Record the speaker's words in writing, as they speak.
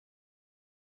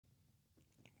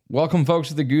Welcome, folks,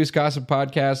 to the Goose Gossip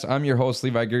Podcast. I'm your host,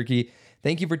 Levi Gerke.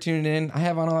 Thank you for tuning in. I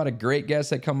have on a lot of great guests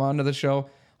that come on to the show.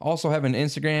 Also have an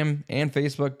Instagram and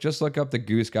Facebook. Just look up the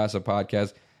Goose Gossip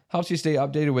Podcast. Helps you stay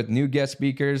updated with new guest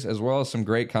speakers as well as some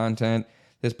great content.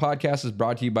 This podcast is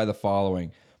brought to you by the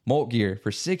following. Molt Gear.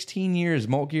 For 16 years,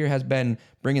 Molt Gear has been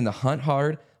bringing the hunt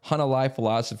hard, hunt alive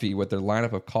philosophy with their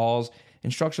lineup of calls,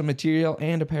 instructional material,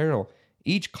 and apparel.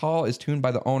 Each call is tuned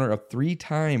by the owner of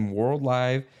three-time World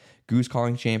Live Goose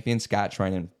calling champion Scott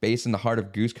Trinan, based in the heart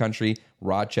of Goose Country,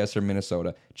 Rochester,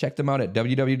 Minnesota. Check them out at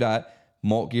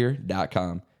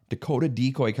www.moltgear.com. Dakota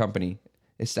Decoy Company.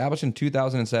 Established in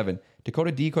 2007,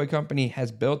 Dakota Decoy Company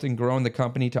has built and grown the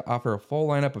company to offer a full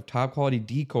lineup of top-quality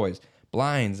decoys,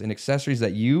 blinds, and accessories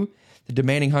that you, the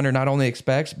demanding hunter, not only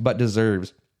expects, but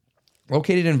deserves.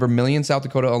 Located in Vermilion, South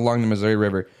Dakota along the Missouri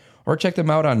River. Or check them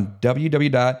out on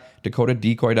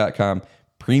www.dakotadecoy.com.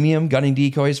 Premium gunning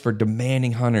decoys for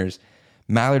demanding hunters.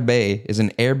 Mallard Bay is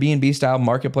an Airbnb-style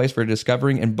marketplace for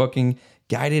discovering and booking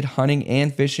guided hunting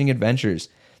and fishing adventures.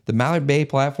 The Mallard Bay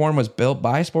platform was built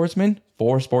by sportsmen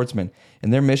for sportsmen,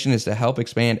 and their mission is to help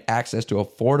expand access to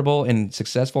affordable and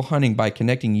successful hunting by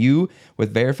connecting you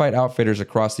with verified outfitters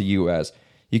across the U.S.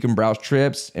 You can browse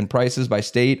trips and prices by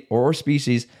state or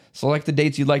species, select the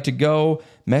dates you'd like to go,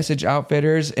 message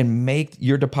outfitters, and make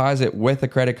your deposit with a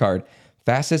credit card.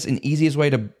 Fastest and easiest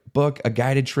way to book a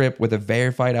guided trip with a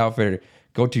verified outfitter.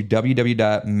 Go to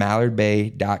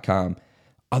www.mallardbay.com.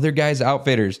 Other Guys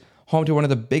Outfitters, home to one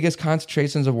of the biggest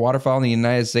concentrations of waterfowl in the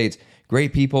United States.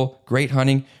 Great people, great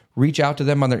hunting. Reach out to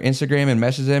them on their Instagram and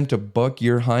message them to book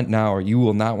your hunt now, or you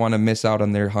will not want to miss out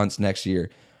on their hunts next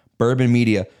year. Bourbon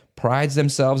Media prides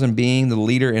themselves in being the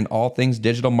leader in all things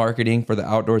digital marketing for the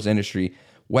outdoors industry.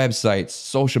 Websites,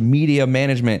 social media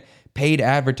management, paid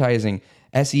advertising,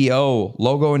 SEO,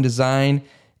 logo and design,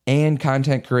 and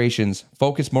content creations.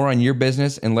 Focus more on your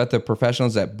business and let the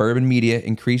professionals at Bourbon Media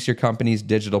increase your company's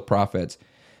digital profits.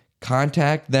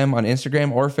 Contact them on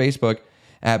Instagram or Facebook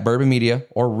at Bourbon Media,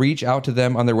 or reach out to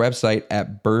them on their website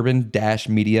at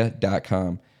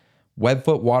bourbon-media.com.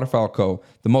 Webfoot Waterfowl Co.,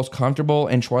 the most comfortable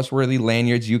and trustworthy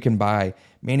lanyards you can buy.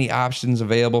 Many options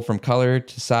available from color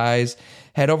to size.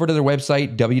 Head over to their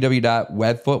website,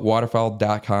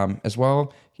 www.webfootwaterfowl.com. As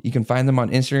well, you can find them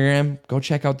on Instagram. Go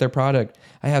check out their product.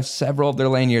 I have several of their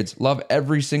lanyards. Love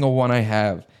every single one I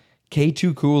have.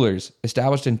 K2 Coolers,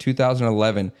 established in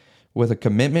 2011, with a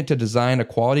commitment to design a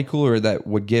quality cooler that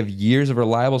would give years of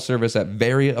reliable service at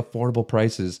very affordable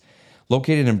prices.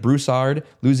 Located in Broussard,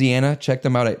 Louisiana, check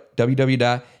them out at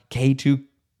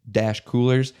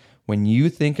www.k2-coolers. When you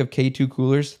think of K2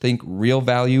 Coolers, think real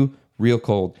value, real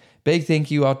cold. Big thank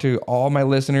you out to all my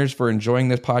listeners for enjoying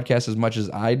this podcast as much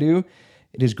as I do.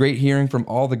 It is great hearing from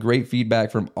all the great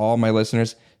feedback from all my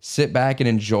listeners. Sit back and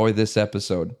enjoy this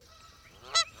episode.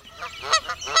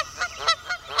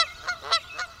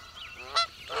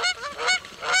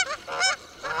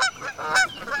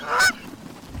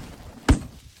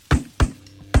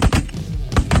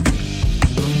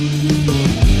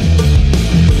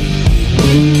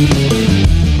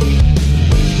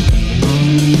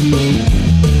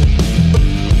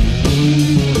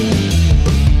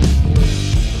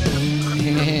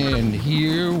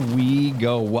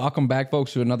 Welcome back,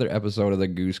 folks, to another episode of the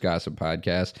Goose Gossip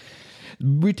Podcast.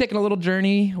 We've taken a little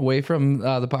journey away from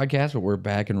the podcast, but we're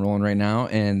back and rolling right now.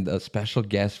 And a special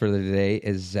guest for today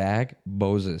is Zack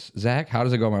Bouzas. Zack, how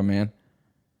does it go, my man?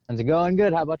 How's it going?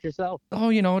 Good. How about yourself?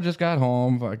 Oh, just got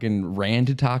home, fucking ran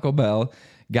to Taco Bell,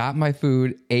 got my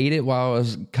food, ate it while I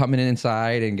was coming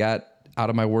inside, and got out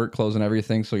of my work clothes and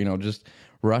everything. So, just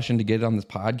rushing to get on this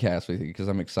podcast with you because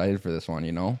I'm excited for this one,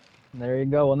 There you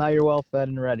go. Well, now you're well fed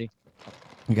and ready.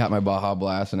 Got my Baja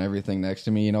Blast and everything next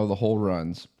to me, the whole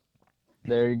runs.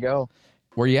 There you go.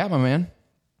 Where you at, my man?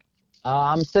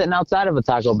 I'm sitting outside of a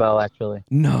Taco Bell, actually.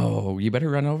 No, you better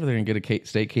run over there and get a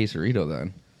steak quesarito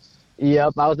then.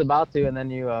 Yep, I was about to, and then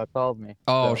you called me.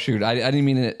 Oh, so. Shoot! I didn't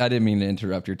mean to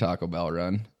interrupt your Taco Bell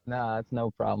run. Nah, it's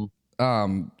no problem.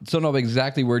 So no,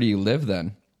 exactly where do you live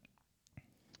then?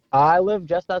 I live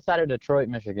just outside of Detroit,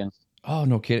 Michigan. Oh,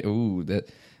 no kidding! Ooh,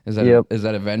 is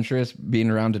that adventurous being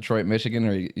around Detroit, Michigan,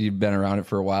 or you've been around it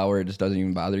for a while where it just doesn't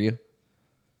even bother you?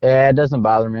 Yeah, it doesn't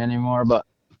bother me anymore, but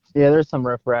yeah, there's some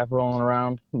riffraff rolling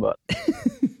around, but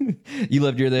you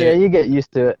lived there? Yeah, you get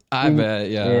used to it. I bet,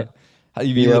 yeah.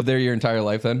 You lived there your entire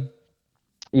life then?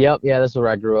 Yep, yeah, this is where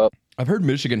I grew up. I've heard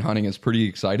Michigan hunting is pretty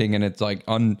exciting, and it's like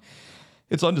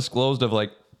it's undisclosed of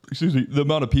the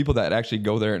amount of people that actually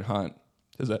go there and hunt.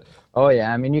 Is that? Oh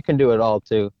yeah, I mean you can do it all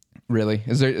too. Really?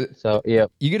 Is there? So yeah.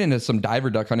 You get into some diver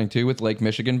duck hunting too with Lake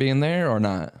Michigan being there or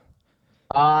not?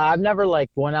 I've never like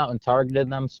went out and targeted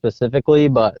them specifically,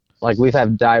 but like we've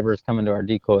had divers come into our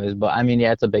decoys. But I mean,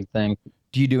 yeah, it's a big thing.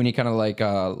 Do you do any kind of like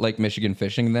Lake Michigan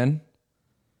fishing then?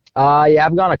 Yeah,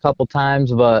 I've gone a couple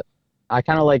times, but I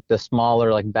kind of like the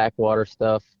smaller like backwater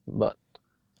stuff. But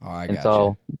Oh, I and gotcha.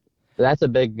 so that's a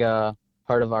big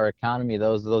part of our economy.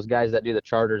 Those guys that do the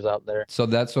charters out there. So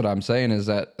that's what I'm saying is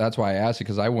that's why I asked you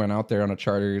because I went out there on a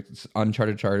charter, it's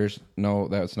uncharted charters. No,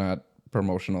 that's not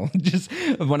promotional. Just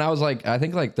when I was like, I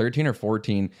think like 13 or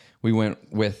 14, we went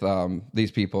with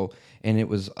these people and it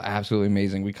was absolutely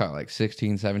amazing. We caught like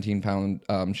 16, 17 pound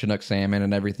Chinook salmon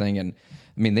and everything. And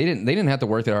I mean, they didn't have to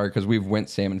work that hard because we've went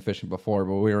salmon fishing before,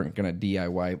 but we weren't gonna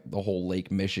DIY the whole Lake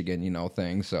Michigan,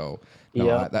 thing. So no,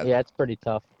 Yep. Yeah, it's pretty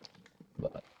tough.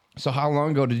 But so how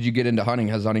long ago did you get into hunting?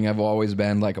 Has hunting ever always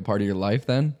been like a part of your life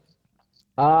then?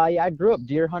 yeah, I grew up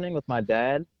deer hunting with my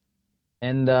dad,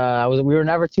 and we were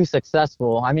never too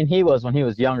successful. I mean, he was when he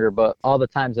was younger, but all the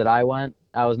times that I went,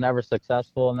 I was never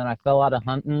successful. And then I fell out of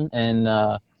hunting, and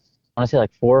I want to say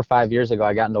like 4 or 5 years ago,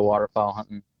 I got into waterfowl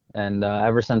hunting, and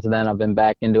ever since then, I've been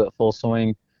back into it full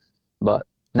swing. But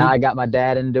now Who? I got my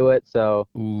dad into it, so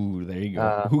Ooh, there you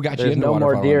go. Who got you there's into no more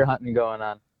waterfowl deer hunting? hunting going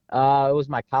on. It was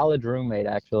my college roommate,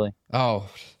 actually. Oh,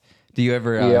 do you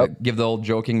ever Yep. give the old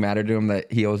joking matter to him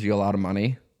that he owes you a lot of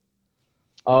money?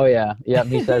 Oh yeah. Yep.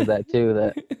 He says that too.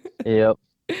 That. Yep.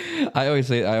 I always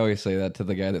say that to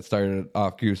the guy that started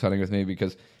off goose hunting with me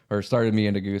or started me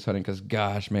into goose hunting because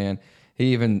gosh, man,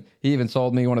 he even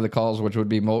sold me one of the calls which would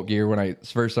be molt gear when I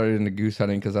first started into goose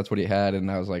hunting because that's what he had and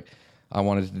I was like I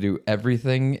wanted to do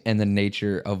everything and the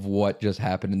nature of what just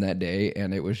happened in that day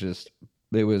and it was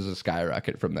a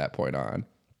skyrocket from that point on.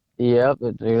 Yep.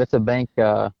 Dude, it's a bank.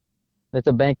 It's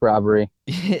a bank robbery.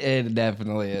 It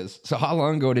definitely is. So how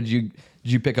long ago did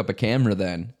you pick up a camera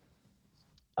then?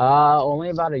 Only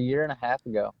about a year and a half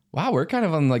ago. Wow, we're kind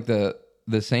of on like the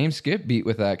same skip beat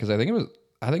with that because I think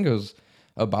it was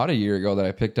about a year ago that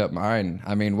I picked up mine.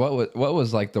 I mean, what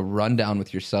was like the rundown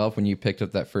with yourself when you picked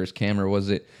up that first camera? Was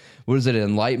it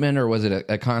enlightenment or was it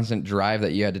a constant drive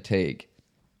that you had to take?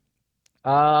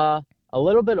 A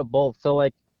little bit of both. So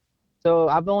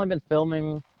I've only been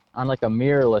filming on like a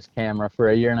mirrorless camera for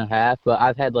a year and a half, but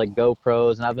I've had like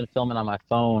GoPros and I've been filming on my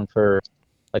phone for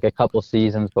like a couple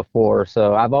seasons before.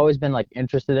 So I've always been like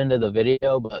interested into the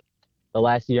video, but the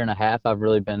last year and a half I've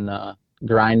really been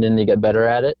grinding to get better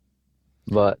at it.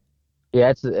 But yeah,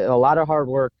 it's a lot of hard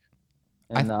work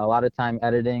I and a lot of time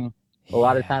editing, a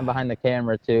lot of time Yeah. behind the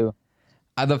camera too.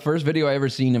 The first video I ever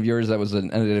seen of yours that was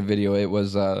an edited video. It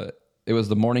was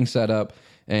the morning setup,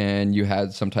 and you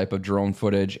had some type of drone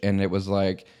footage, and it was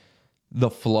like the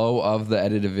flow of the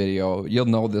edited video. You'll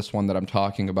know this one that I'm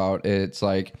talking about. It's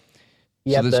like so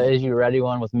Yep, this. the Is You Ready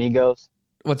one with Migos.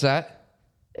 What's that?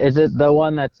 Is it the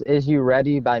one that's Is You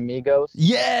Ready by Migos?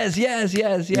 Yes, yes,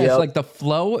 yes, yes. Yep. Like the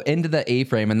flow into the A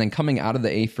frame and then coming out of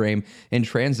the A frame and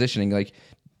transitioning. Like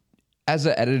as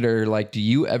an editor, like, do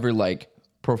you ever like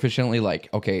proficiently like,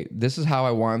 okay, this is how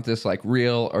I want this like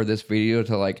reel or this video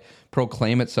to like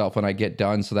proclaim itself when I get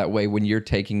done, so that way when you're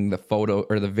taking the photo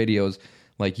or the videos,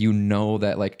 like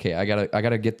that like, okay, I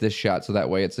gotta get this shot so that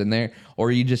way it's in there,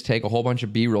 or you just take a whole bunch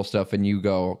of B-roll stuff and you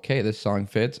go, okay, this song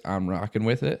fits, I'm rocking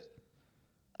with it.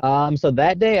 So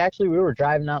that day, actually, we were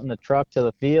driving out in the truck to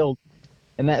the field,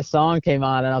 and that song came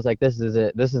on, and I was like, "This is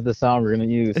it. This is the song we're gonna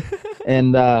use."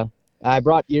 And I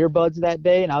brought earbuds that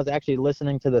day, and I was actually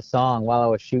listening to the song while I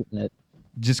was shooting it.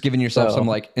 Just giving yourself some So,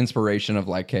 like inspiration of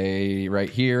like, hey, right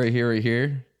here, right here, right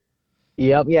here.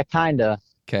 yep, yeah, kinda.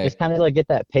 Okay. Just kind of like get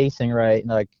that pacing right, and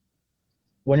like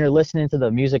when you're listening to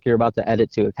the music you're about to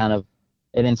edit to,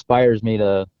 it inspires me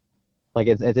to like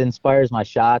it inspires my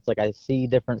shots. Like I see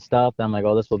different stuff, and I'm like,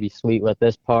 "Oh, this will be sweet with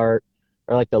this part,"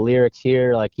 or like the lyrics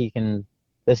here, like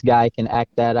this guy can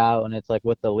act that out, and it's like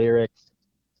with the lyrics.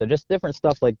 So just different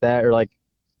stuff like that, or like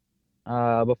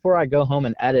before I go home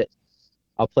and edit,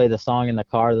 I'll play the song in the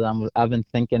car that I've been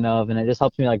thinking of, and it just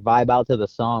helps me like vibe out to the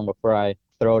song before I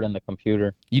throw it in the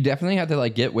computer. You definitely have to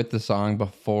like get with the song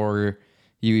before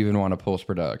you even want to post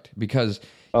product because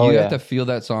Oh you have yeah. to feel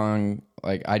that song.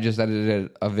 Like I just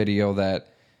edited a video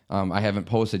that I haven't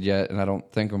posted yet, and I don't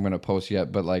think I'm gonna post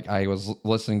yet. But like I was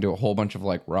listening to a whole bunch of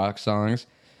like rock songs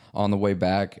on the way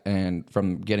back, and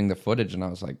from getting the footage, and I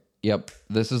was like, "Yep,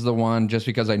 this is the one." Just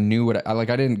because I knew what I like,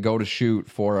 I didn't go to shoot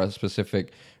for a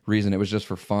specific reason. It was just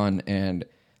for fun, and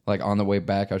like on the way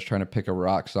back, I was trying to pick a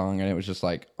rock song, and it was just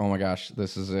like, "Oh my gosh,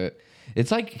 this is it."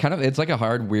 It's like a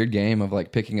hard weird game of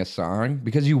like picking a song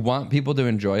because you want people to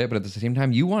enjoy it, but at the same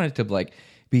time you want it to like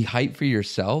be hype for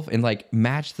yourself and like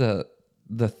match the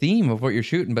theme of what you're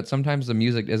shooting, but sometimes the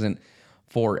music isn't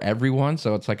for everyone.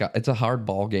 So it's like it's a hard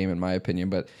ball game in my opinion,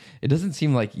 but it doesn't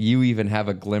seem like you even have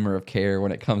a glimmer of care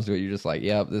when it comes to it. You're just like,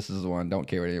 yep, this is the one. Don't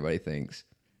care what anybody thinks.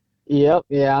 Yep,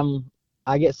 yeah,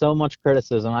 I get so much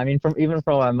criticism. I mean, from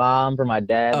my mom, from my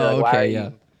dad. They're Oh, like, okay, yeah.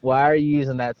 why are you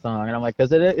using that song? And I'm like,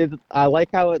 because I like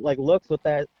how it like looks with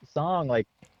that song. Like,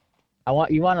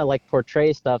 you want to like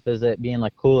portray stuff as it being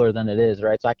like cooler than it is,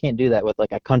 right? So I can't do that with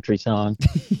like a country song.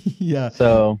 Yeah.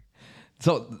 So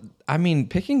So, I mean,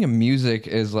 picking a music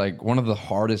is like one of the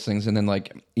hardest things. And then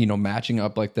like, matching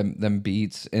up like them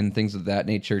beats and things of that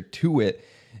nature to it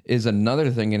is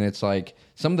another thing. And it's like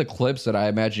some of the clips that I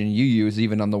imagine you use,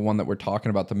 even on the one that we're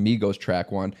talking about, the Migos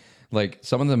track one, like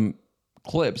some of them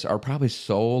clips are probably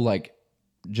so like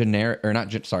generic or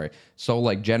not, sorry, so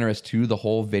like generous to the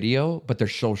whole video, but they're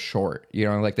so short,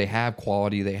 like they have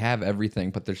quality, they have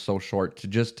everything, but they're so short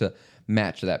to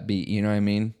match that beat. You know what I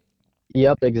mean?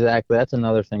 yep, exactly. That's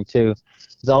another thing too.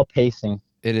 It's all pacing.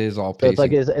 It is all So it's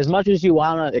like pacing. as much as you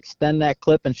want to extend that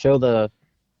clip and show the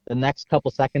next couple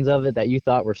seconds of it that you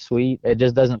thought were sweet, it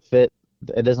just doesn't fit.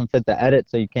 It doesn't fit the edit,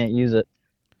 so you can't use it.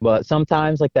 But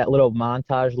sometimes like that little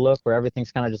montage look where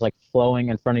everything's kind of just like flowing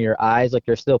in front of your eyes, like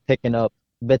you're still picking up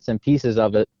bits and pieces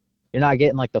of it. You're not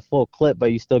getting like the full clip,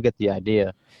 but you still get the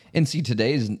idea. And see,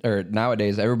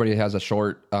 nowadays, everybody has a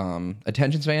short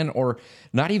attention span, or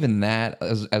not even that,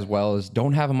 as well as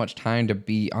don't have much time to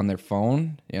be on their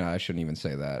phone. I shouldn't even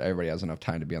say that. Everybody has enough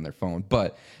time to be on their phone,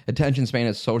 but attention span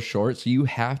is so short, so you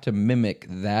have to mimic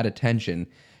that attention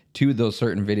to those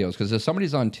certain videos. Because if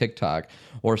somebody's on TikTok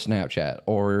or Snapchat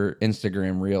or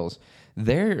Instagram Reels,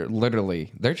 they're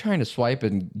trying to swipe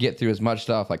and get through as much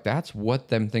stuff. Like that's what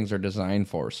them things are designed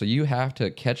for. So you have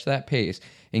to catch that pace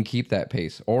and keep that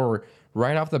pace. Or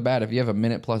right off the bat, if you have a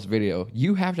minute plus video,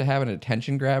 you have to have an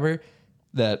attention grabber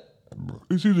that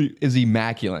is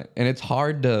immaculate. And it's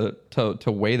hard to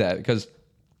weigh that, because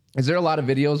is there a lot of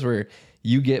videos where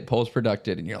you get post-produced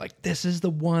and you're like, this is the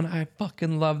one, I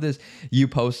fucking love this. You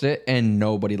post it and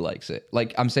nobody likes it.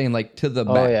 Like I'm saying, like to the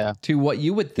back, Yeah. to what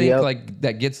you would think, Yep. like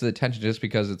that gets the attention just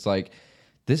because it's like,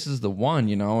 this is the one,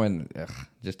 and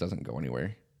just doesn't go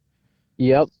anywhere.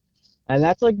 Yep. And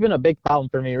that's like been a big problem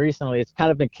for me recently. It's kind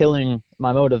of been killing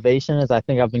my motivation, as I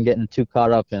think I've been getting too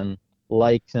caught up in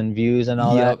likes and views and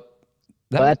all that. Yep.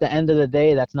 But at the end of the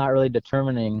day, that's not really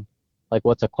determining like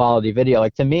what's a quality video.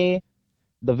 Like to me,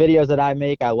 the videos that I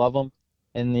make, I love them,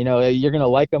 and you're gonna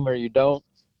like them or you don't.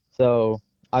 So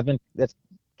that's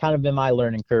kind of been my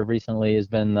learning curve recently, has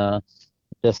been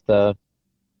just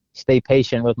stay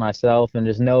patient with myself and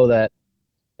just know that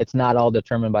it's not all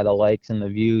determined by the likes and the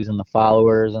views and the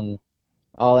followers, and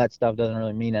all that stuff doesn't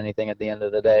really mean anything at the end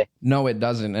of the day. No, it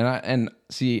doesn't. And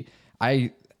see,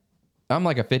 I'm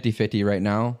like a 50-50 right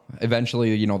now.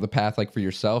 Eventually, the path like for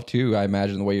yourself too, I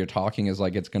imagine the way you're talking is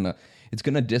like it's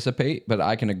gonna dissipate, but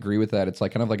I can agree with that. It's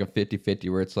like kind of like a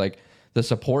 50-50 where it's like the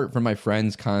support from my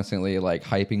friends constantly like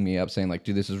hyping me up, saying like,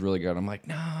 dude, this is really good. I'm like,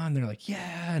 nah, and they're like,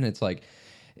 yeah. And it's like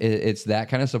it's that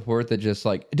kind of support that just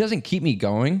like, it doesn't keep me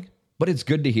going, but it's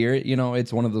good to hear it.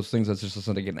 It's one of those things that's just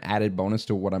like an added bonus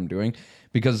to what I'm doing,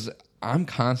 because I'm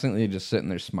constantly just sitting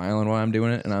there smiling while I'm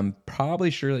doing it. And I'm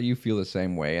probably sure that you feel the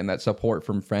same way. And that support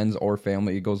from friends or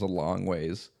family goes a long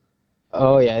ways.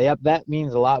 Oh yeah, yep. That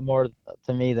means a lot more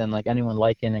to me than like anyone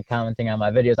liking and commenting on my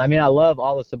videos. I mean, I love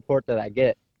all the support that I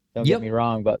get. Don't get me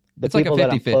wrong, but the it's people like a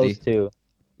that I'm 50-50. close to.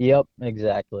 Yep,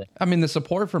 exactly. I mean, the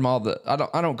support from all the,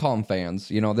 I don't call them fans,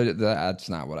 that's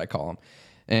not what I call them.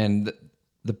 And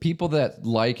the people that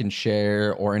like and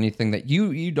share or anything that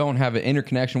you don't have an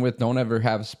interconnection with, don't ever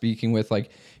have speaking with,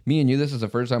 like me and you, this is the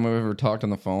first time I've ever talked on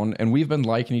the phone, and we've been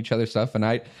liking each other's stuff. And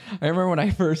I remember when I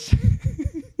first,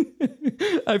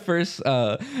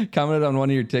 commented on one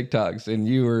of your TikToks, and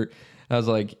I was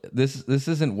like, this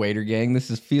isn't Waiter Gang, this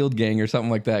is Field Gang or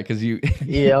something like that, because you.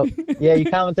 Yep. Yeah,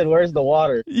 you commented, "Where's the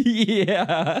water?"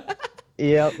 Yeah.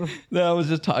 Yep. No, I was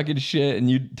just talking shit, and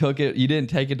you didn't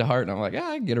take it to heart, and I'm like,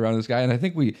 I can get around this guy. And I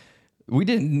think we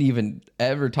didn't even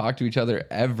ever talk to each other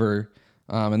ever.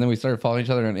 And then we started following each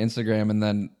other on Instagram, and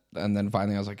then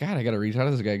finally I was like, God, I got to reach out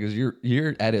to this guy, because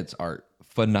your edits are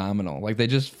phenomenal. Like they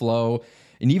just flow,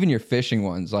 and even your fishing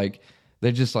ones, like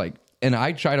they're just like. And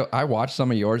I watch some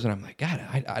of yours, and I'm like, God,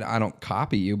 I don't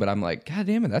copy you, but I'm like, God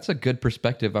damn it, that's a good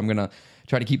perspective. I'm gonna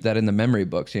try to keep that in the memory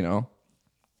books, Yeah,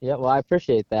 well, I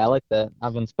appreciate that. I like that.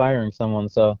 I'm inspiring someone,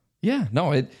 so. Yeah,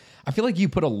 no, I feel like you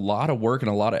put a lot of work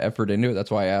and a lot of effort into it. That's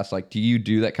why I asked, like, do you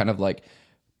do that kind of like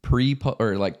pre hunt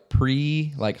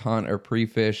or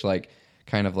pre-fish, like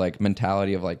kind of like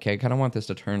mentality of like, okay, I kind of want this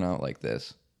to turn out like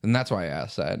this. And that's why I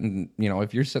asked that. And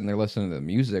if you're sitting there listening to the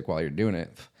music while you're doing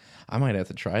it, I might have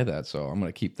to try that. So I'm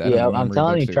gonna keep that in Yeah, my I'm memory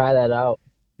telling books you, here. try that out.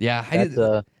 Yeah, I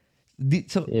That's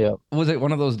did. So yeah. was it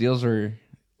one of those deals where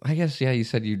I guess yeah, you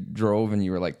said you drove and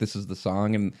you were like, "This is the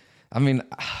song," and I mean,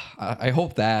 I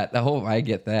hope that I hope I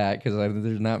get that because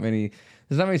there's not many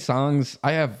songs.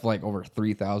 I have like over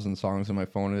 3,000 songs on my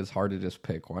phone. It's hard to just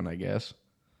pick one, I guess.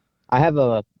 I have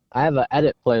a I have a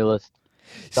edit playlist.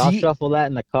 So I'll See, shuffle that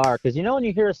in the car because you know when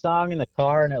you hear a song in the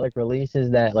car and it like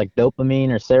releases that like dopamine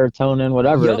or serotonin,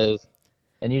 whatever it yep. is,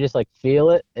 and you just like feel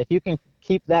it. If you can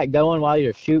keep that going while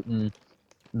you're shooting,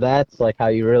 that's like how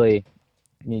you really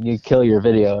you kill your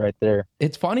video right there.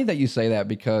 It's funny that you say that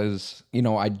because,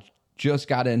 I just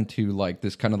got into like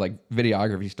this kind of like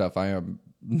videography stuff. I am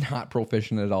not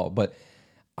proficient at all, but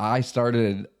I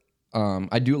started,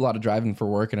 I do a lot of driving for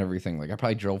work and everything. Like I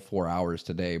probably drove 4 hours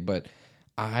today, but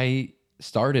I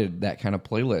started that kind of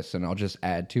playlist and I'll just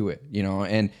add to it,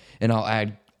 and I'll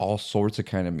add all sorts of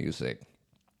kind of music.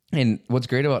 And what's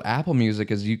great about Apple Music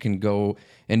is you can go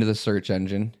into the search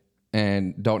engine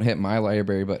and don't hit my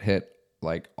library, but hit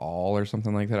like all or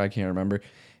something like that. I can't remember.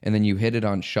 And then you hit it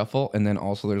on shuffle. And then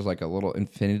also there's like a little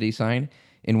infinity sign.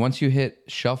 And once you hit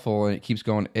shuffle and it keeps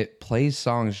going, it plays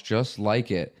songs just like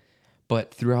it,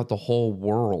 but throughout the whole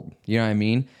world. You know what I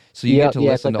mean? So you get to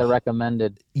Yeah, it's listen like to. the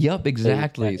recommended. Yep,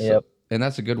 exactly. So, Yep. and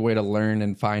that's a good way to learn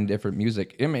and find different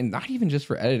music. I mean, not even just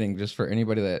for editing, just for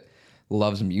anybody that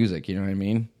loves music. You know what I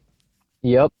mean?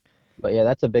 Yep. But yeah,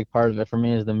 that's a big part of it for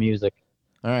me is the music.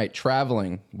 All right,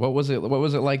 traveling. What was it? What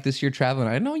was it like this year traveling?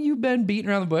 I know you've been beating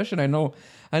around the bush, and I know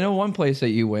one place that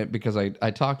you went because I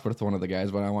talked with one of the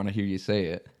guys, but I want to hear you say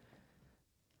it.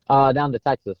 Down to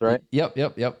Texas, right? Yep.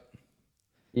 Yep.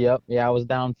 Yeah, I was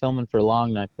down filming for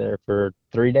Long Neck there for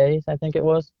 3 days, I think it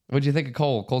was. What'd you think of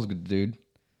Cole? Cole's a good dude.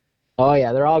 Oh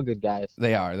yeah, they're all good guys.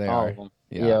 They are. They All are. of them.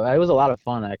 Yeah. Yeah, it was a lot of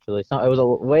fun actually. So it was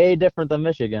way different than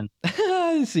Michigan,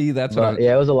 See, that's what I but was.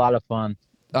 yeah, it was a lot of fun.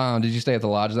 Did you stay at the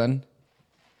lodge then?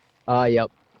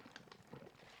 Yep.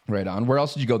 Right on. Where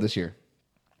else did you go this year?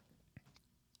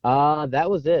 That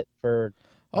was it for.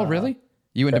 Oh, really?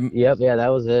 You went to? Yep. Yeah, that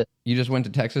was it. You just went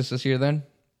to Texas this year then?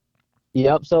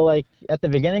 Yep. So like at the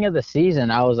beginning of the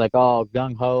season, I was like all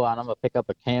gung ho and I'm gonna pick up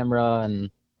a camera and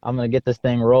I'm gonna get this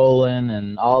thing rolling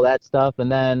and all that stuff. And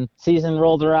then season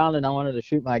rolled around and I wanted to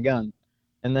shoot my gun.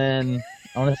 And then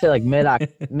I want to say like mid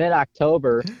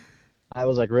October, I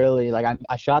was like really like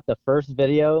I shot the first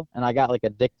video and I got like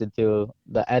addicted to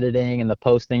the editing and the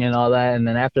posting and all that. And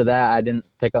then after that, I didn't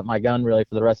pick up my gun really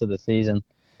for the rest of the season.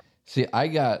 See, I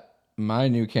got my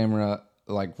new camera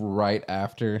like right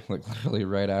after, like literally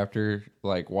right after,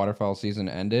 like waterfowl season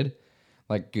ended,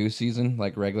 like goose season,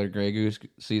 like regular gray goose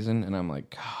season, and I'm like,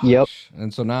 gosh. Yep.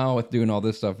 And so now with doing all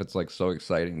this stuff, it's like so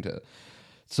exciting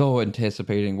so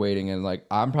anticipating, waiting, and like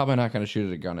I'm probably not going to shoot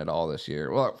at a gun at all this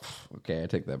year. Well, okay, I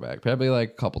take that back. Probably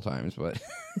like a couple times, but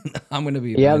I'm going to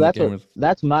be. Yeah,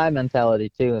 that's my mentality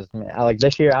too. Is like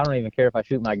this year, I don't even care if I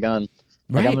shoot my gun.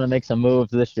 Like Right. I'm gonna make some moves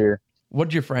this year. What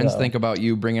did your friends think about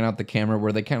you bringing out the camera?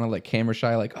 Were they kind of like camera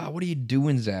shy, like, oh, what are you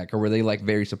doing, Zach? Or were they like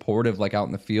very supportive, like out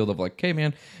in the field of like, hey,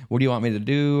 man, what do you want me to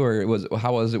do? Or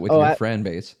how was it with your friend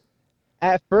base?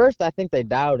 At first, I think they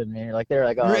doubted me. Like they were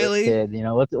like, "Oh, Really? this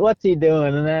kid, what's he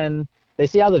doing?" And then they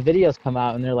see how the videos come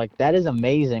out, and they're like, "That is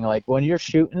amazing!" Like when you're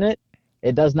shooting it,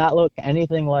 it does not look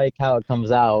anything like how it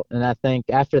comes out. And I think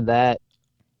after that,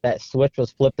 that switch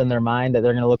was flipped in their mind that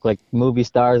they're gonna look like movie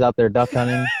stars out there duck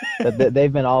hunting. But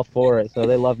they've been all for it, so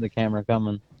they love the camera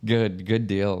coming. Good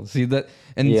deal. See that,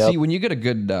 and Yep. see when you get a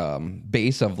good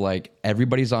base of like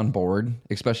everybody's on board,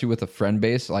 especially with a friend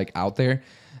base like out there,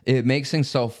 it makes things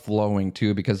so flowing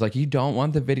too. Because like you don't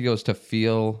want the videos to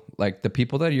feel like the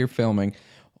people that you're filming.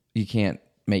 You can't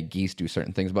make geese do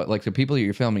certain things, but like the people that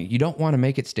you're filming, you don't want to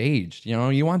make it staged.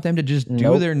 You want them to just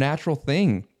do their natural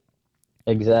thing.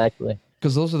 Exactly.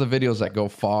 Because those are the videos that go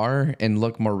far and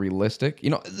look more realistic.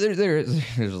 There's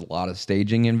a lot of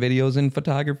staging in videos in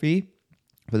photography,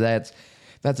 but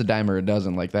that's a dime or a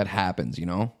dozen. Like that happens,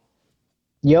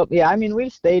 Yep. Yeah. I mean,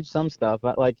 we've staged some stuff,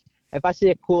 but like if I see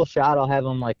a cool shot, I'll have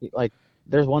them like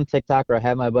there's one TikToker I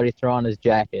had my buddy throw on his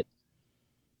jacket,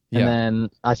 and then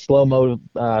I slow mo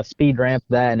speed ramped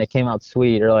that, and it came out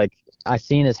sweet. Or like I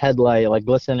seen his headlight like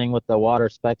glistening with the water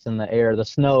specks in the air, the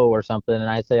snow or something, and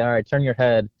I say, all right, turn your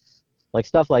head, like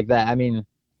stuff like that. I mean,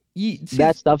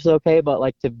 that stuff's okay, but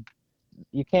like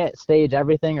you can't stage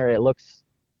everything, or it looks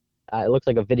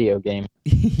like a video game.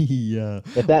 Yeah.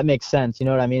 If that makes sense, you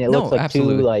know what I mean? It looks like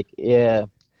absolutely. too like yeah.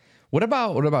 What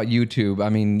about YouTube? I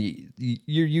mean,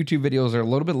 your YouTube videos are a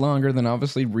little bit longer than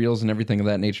obviously reels and everything of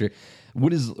that nature.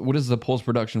 What is the post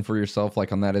production for yourself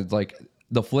like on that? It's like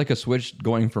the flick of switch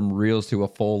going from reels to a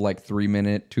full like 3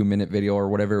 minute, 2 minute video or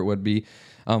whatever it would be.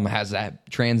 Has that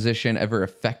transition ever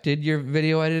affected your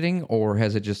video editing, or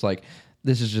has it just like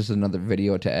this is just another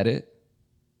video to edit?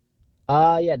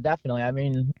 Yeah, definitely. I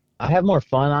mean, I have more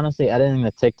fun, honestly, editing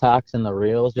the TikToks and the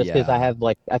reels just because Yeah,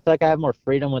 I feel like I have more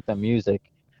freedom with the music.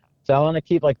 So I want to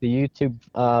keep like the YouTube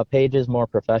pages more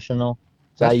professional.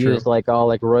 So I that's use true. like all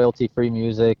like royalty-free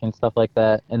music and stuff like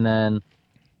that. And then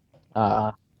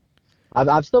uh,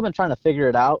 I've still been trying to figure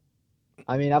it out.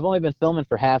 I mean, I've only been filming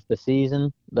for half the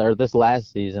season, or this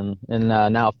last season, and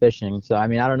now fishing. So I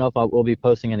mean, I don't know if I will be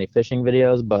posting any fishing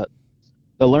videos, but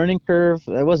the learning curve,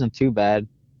 it wasn't too bad.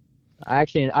 I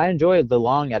enjoy the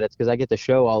long edits because I get to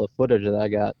show all the footage that I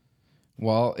got.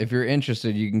 Well, if you're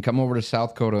interested, you can come over to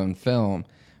South Dakota and film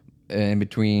in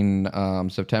between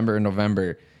September and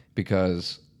November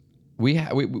because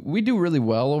we do really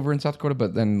well over in South Dakota,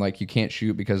 but then like you can't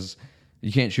shoot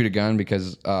a gun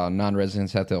because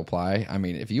non-residents have to apply. I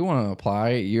mean, if you want to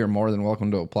apply, you're more than welcome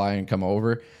to apply and come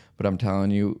over. But I'm telling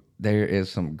you, there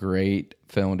is some great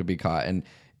film to be caught. And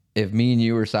if me and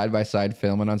you were side by side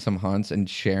filming on some hunts and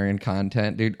sharing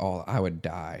content, dude, oh, I would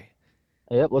die.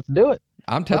 Yep, let's do it.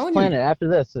 I'm Let's telling plan you. it after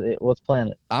this. Let's plan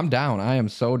it. I'm down. I am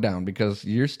so down because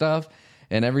your stuff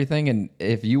and everything. And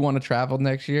if you want to travel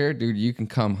next year, dude, you can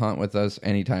come hunt with us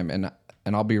anytime, and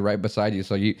I'll be right beside you.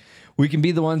 So we can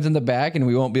be the ones in the back, and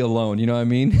we won't be alone. You know what I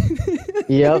mean?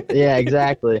 Yep. Yeah.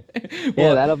 Exactly. Yeah,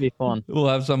 well, that'll be fun. we'll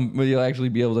have some. You'll actually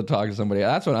be able to talk to somebody.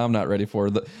 That's what I'm not ready for.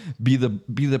 Be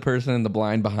the person in the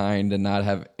blind behind and not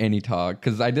have any talk.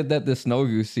 Because I did that this snow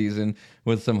goose season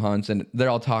with some hunts, and they're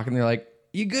all talking. They're like,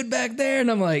 "You good back there?" And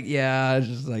I'm like, "Yeah." It's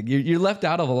just like you're left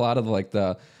out of a lot of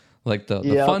the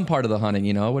Yep. fun part of the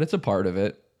hunting, but it's a part of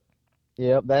it.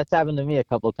 Yep. That's happened to me a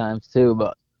couple times too,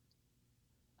 but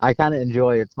I kind of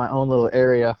enjoy it. It's my own little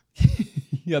area.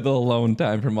 Yeah, the alone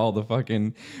time from all the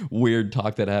fucking weird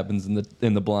talk that happens in the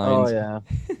Oh blinds. yeah.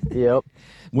 Yep.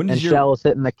 When And does your shells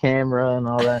hitting the camera and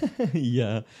all that.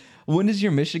 yeah? When does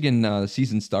your Michigan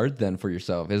season start then for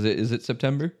yourself? Is it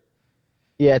September?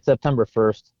 Yeah, it's September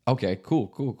 1st. Okay,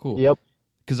 cool. Yep.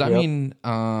 Because I Yep. mean,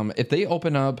 if they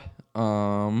open up,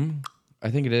 I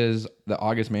think it is the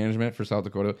August management for South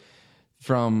Dakota.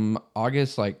 From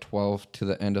August like 12th to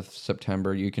the end of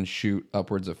September, you can shoot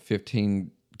upwards of 15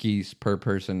 geese per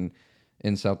person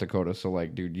in South Dakota. So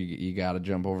like, dude, you got to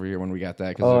jump over here when we got that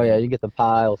Oh because yeah, you get the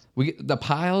piles. we get the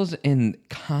piles and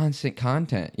constant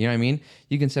content. You know what I mean?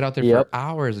 You can sit out there for Yep.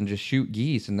 hours and just shoot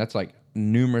geese, and that's like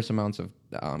numerous amounts of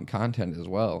content as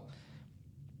well.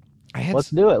 I had Let's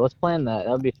do it. Let's plan that.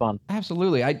 That'll be fun.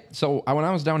 Absolutely. When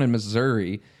I was down in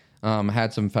Missouri,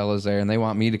 had some fellas there, and they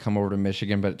want me to come over to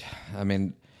Michigan. But I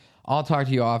mean, I'll talk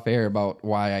to you off air about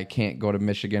why I can't go to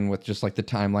Michigan with just like the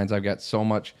timelines. I've got so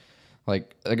much,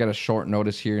 like I got a short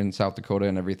notice here in South Dakota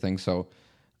and everything. So,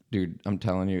 dude, I'm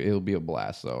telling you, it'll be a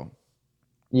blast. Though.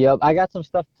 Yep. I got some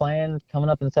stuff planned coming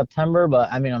up in September,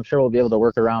 but I mean, I'm sure we'll be able to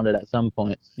work around it at some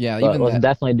point. Yeah, But even let's that.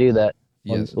 definitely do that. A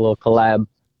Yes. little collab.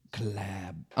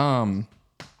 Collab.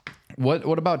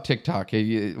 What about TikTok?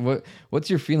 What's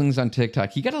your feelings on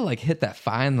TikTok? You gotta like hit that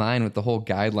fine line with the whole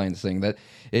guidelines thing. That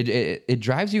it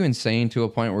drives you insane to a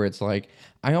point where it's like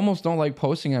I almost don't like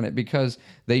posting on it because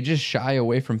they just shy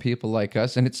away from people like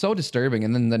us, and it's so disturbing.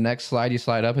 And then the next slide you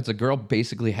slide up, it's a girl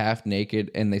basically half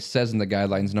naked, and they says in the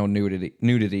guidelines no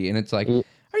nudity, and it's like, Y-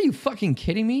 are you fucking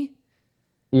kidding me?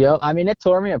 Yep. I mean, it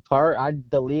tore me apart. I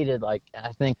deleted like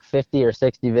I think 50 or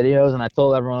 60 videos, and I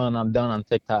told everyone I'm done on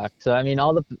TikTok. So I mean,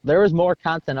 there was more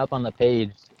content up on the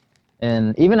page,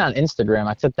 and even on Instagram,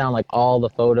 I took down like all the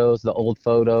photos, the old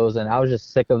photos, and I was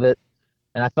just sick of it.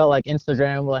 And I felt like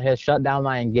Instagram has shut down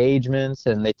my engagements,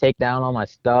 and they take down all my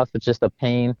stuff. It's just a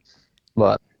pain,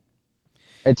 but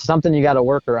it's something you got to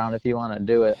work around if you want to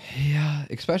do it. Yeah,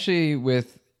 especially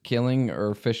with killing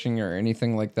or fishing or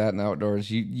anything like that in the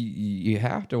outdoors, you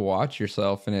have to watch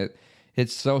yourself, and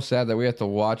it's so sad that we have to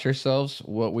watch ourselves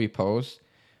what we post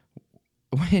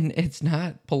when it's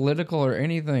not political or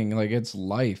anything. Like it's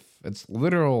life, it's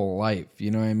literal life.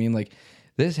 You know what I mean? Like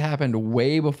this happened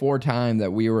way before time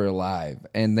that we were alive,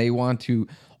 and they want to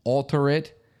alter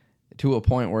it to a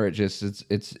point where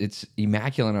it's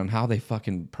immaculate on how they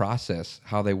fucking process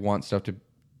how they want stuff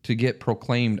to get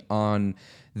proclaimed on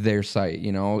their site,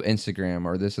 Instagram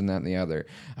or this and that and the other.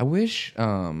 I wish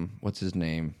what's his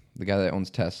name? The guy that owns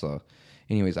Tesla.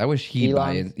 Anyways, I wish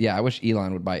Elon? I wish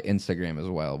Elon would buy Instagram as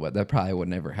well, but that probably would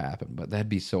never happen. But that'd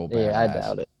be so Yeah, I badass.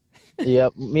 doubt it.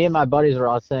 Yep. Me and my buddies were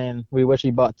all saying we wish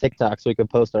we bought TikTok so we could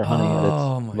post our hunting edits.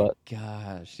 Oh my But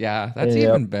gosh. Yeah, that's yep.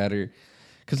 even better.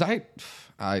 Cause I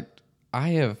I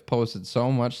have posted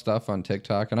so much stuff on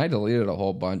TikTok and I deleted a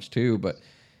whole bunch too, but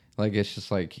like it's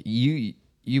just like you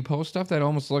post stuff that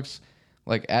almost looks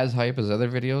like as hype as other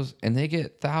videos and they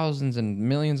get thousands and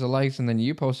millions of likes, and then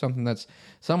you post something that's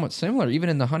somewhat similar even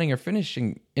in the hunting or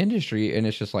finishing industry, and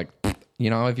it's just like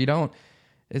if you don't,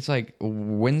 it's like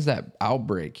when's that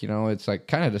outbreak? It's like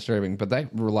kind of disturbing, but that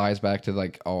relies back to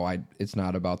like, it's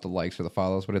not about the likes or the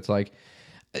follows, but it's like,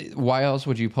 why else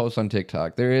would you post on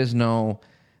TikTok? There is no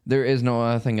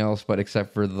nothing else but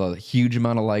except for the huge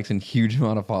amount of likes and huge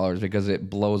amount of followers, because it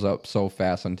blows up so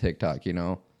fast on TikTok.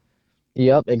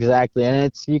 Yep, exactly. And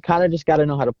it's you kind of just got to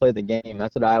know how to play the game.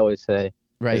 That's what I always say.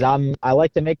 Because Right. I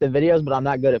like to make the videos, but I'm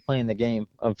not good at playing the game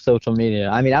of social media.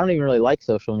 I mean, I don't even really like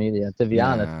social media, to be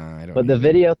honest. Nah, I don't But the either.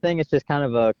 video thing is just kind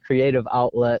of a creative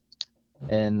outlet,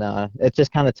 and it's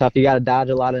just kind of tough. You got to dodge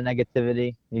a lot of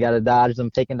negativity. You got to dodge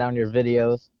them taking down your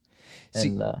videos, See,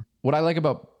 and what I like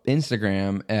about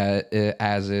Instagram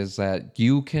as is that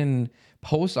you can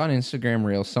post on Instagram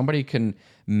Reels. Somebody can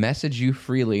message you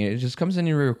freely, and it just comes in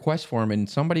your request form, and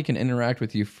somebody can interact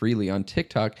with you freely. On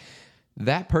TikTok,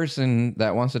 that person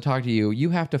that wants to talk to you, you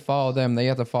have to follow them. They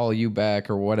have to follow you back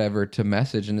or whatever to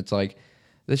message, and it's like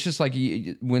it's just like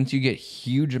once you get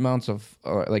huge amounts of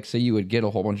like, say you would get a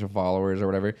whole bunch of followers or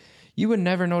whatever, you would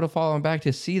never know to follow them back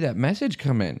to see that message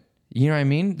come in. You know what I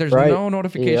mean? There's right. no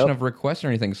notification Yep. of requests or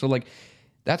anything. So like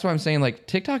that's why I'm saying like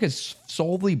TikTok is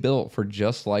solely built for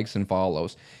just likes and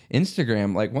follows.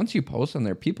 Instagram, like once you post on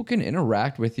there, people can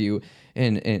interact with you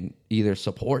and either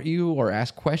support you or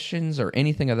ask questions or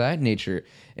anything of that nature.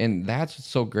 And that's what's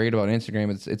so great about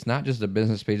Instagram. It's not just a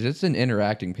business page, it's an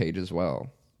interacting page as well.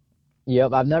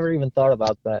 Yep. I've never even thought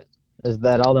about that. Is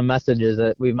that all the messages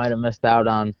that we might have missed out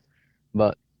on?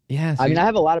 But Yeah, I mean, see, I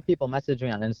have a lot of people message me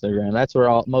on Instagram. That's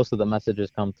where most of the messages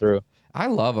come through. I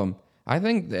love them. I Yep.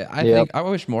 think I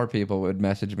wish more people would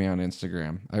message me on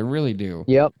Instagram. I really do.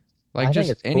 Yep. Like I think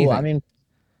just it's cool. I anything. mean,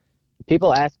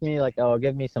 people ask me like, "Oh,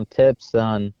 give me some tips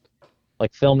on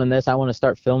like filming this. I want to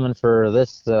start filming for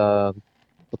this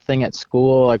thing at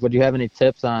school. Like, would you have any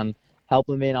tips on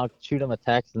helping me?" And I'll shoot them a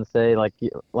text and say like,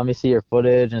 "Let me see your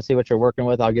footage and see what you're working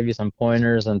with. I'll give you some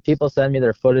pointers." And people send me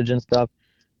their footage and stuff.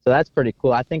 So that's pretty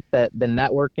cool. I think that the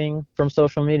networking from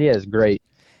social media is great.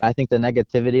 I think the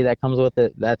negativity that comes with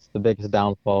it, that's the biggest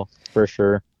downfall for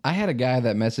sure. I had a guy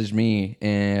that messaged me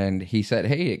and he said,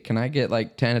 "Hey, can I get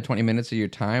like 10 to 20 minutes of your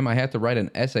time? I have to write an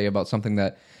essay about something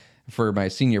that for my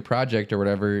senior project or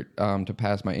whatever, to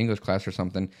pass my English class or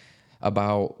something,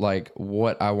 about like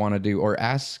what I want to do, or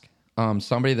ask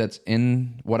somebody that's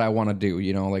in what I want to do,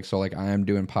 like, so like I am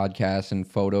doing podcasts and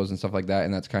photos and stuff like that.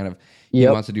 And that's kind of, he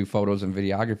Yep. wants to do photos and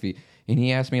videography. And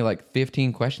he asked me like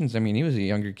 15 questions. I mean, he was a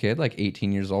younger kid, like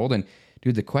 18 years old. And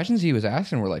dude, the questions he was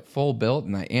asking were like full built,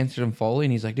 and I answered them fully.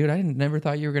 And he's like, "Dude, never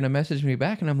thought you were going to message me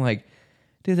back." And I'm like,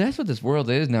 dude, that's what this world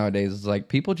is nowadays. It's like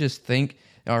people just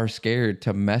are scared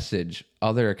to message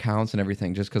other accounts and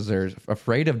everything just because they're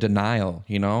afraid of denial.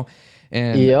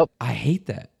 And Yep. I hate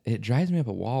that. It drives me up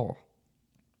a wall.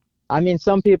 I mean,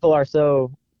 some people are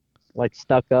so like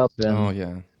stuck up Oh and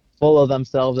yeah. full of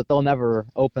themselves that they'll never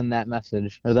open that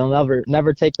message, or they'll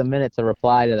never take the minute to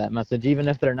reply to that message, even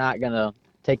if they're not gonna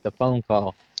take the phone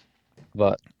call.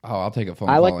 But Oh, I'll take a phone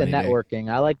I like call the any day. networking.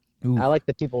 I Ooh. like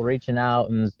the people reaching out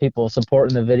and people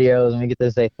supporting the videos, and we get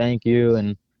to say thank you.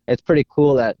 And it's pretty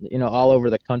cool that all over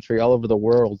the country, all over the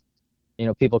world,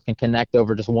 people can connect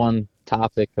over just one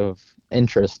topic of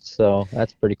interest. So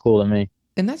that's pretty cool to me.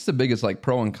 And that's the biggest like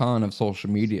pro and con of social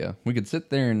media. We could sit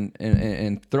there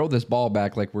and throw this ball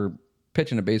back like we're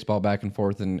pitching a baseball back and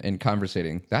forth and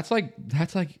conversating. That's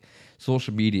like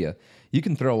social media. You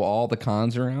can throw all the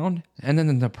cons around, and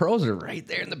then the pros are right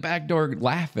there in the back door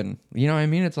laughing. You know what I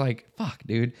mean? It's like, fuck,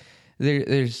 dude.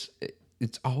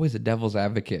 It's always a devil's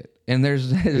advocate, and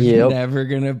there's Yep. never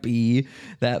gonna be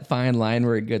that fine line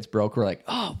where it gets broke. We're like,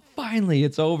 oh, finally,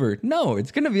 it's over. No, it's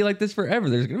gonna be like this forever.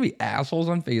 There's gonna be assholes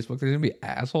on Facebook. There's gonna be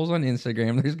assholes on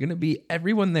Instagram. There's gonna be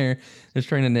everyone there that's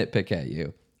trying to nitpick at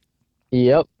you.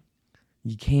 Yep.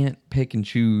 You can't pick and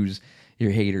choose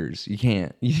your haters. You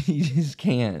can't. You just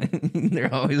can't.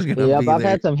 They're always gonna Yep. be I've there.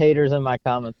 had some haters in my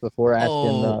comments before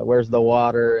asking, Oh, where's the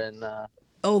water and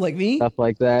oh, like me? stuff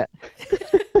like that.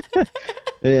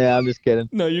 Yeah, I'm just kidding.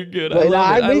 No, you're good. I But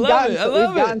love it. I we've love it. I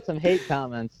love gotten it. some hate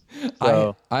comments,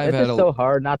 so I've it's had just so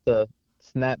hard not to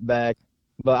snap back.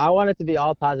 But I want it to be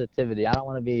all positivity. I don't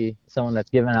want to be someone that's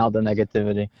giving out the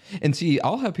negativity. and see,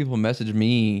 I'll have people message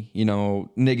me,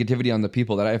 negativity on the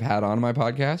people that I've had on my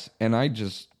podcast, and I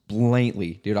just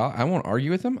blatantly, dude. I won't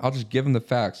argue with him. I'll just give him the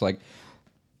facts. Like,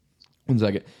 1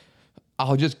 second.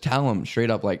 I'll just tell him straight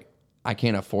up, like, I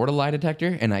can't afford a lie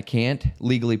detector and I can't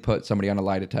legally put somebody on a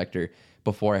lie detector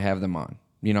before I have them on.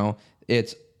 You know,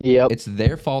 it's Yep. it's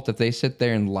their fault if they sit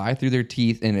there and lie through their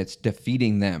teeth and it's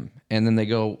defeating them. And then they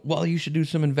go, well, you should do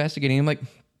some investigating. I'm like,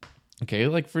 okay,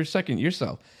 like for a second,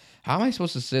 yourself. How am I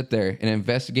supposed to sit there and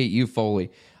investigate you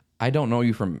fully? I don't know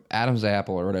you from Adam's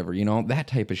apple or whatever, you know, that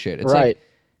type of shit. Right.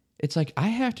 It's like I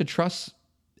have to trust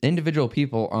individual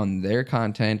people on their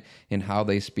content and how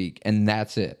they speak. And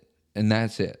that's it. And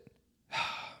that's it.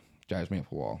 Drives me up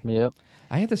the wall. Yep.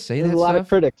 I have to say There's that a lot stuff. of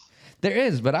critics. There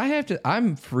is, but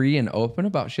I'm free and open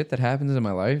about shit that happens in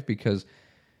my life because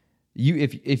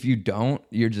if you don't,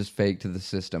 you're just fake to the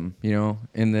system, you know?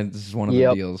 And then this is one of the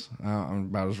Yep. deals. I'm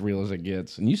about as real as it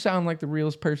gets. And you sound like the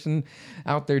realest person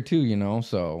out there too, you know?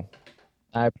 So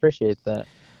I appreciate that.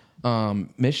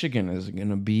 Michigan is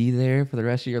going to be there for the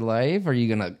rest of your life? Are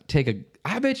you going to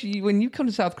I bet you when you come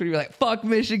to South Dakota, you're like, fuck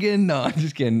Michigan. No, I'm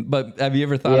just kidding. But have you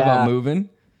ever thought about moving?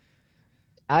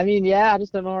 I mean, yeah, I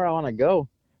just don't know where I want to go.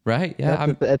 Right?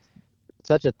 Yeah. It's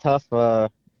such a tough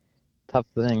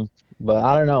thing. But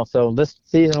I don't know. So this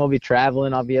season we'll be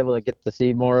traveling. I'll be able to get to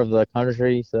see more of the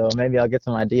country. So maybe I'll get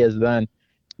some ideas then.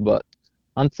 But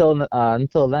until then,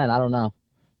 I don't know.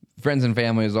 Friends and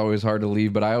family is always hard to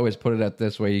leave, but I always put it at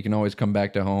this way. You can always come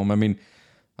back to home. I mean,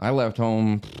 I left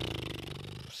home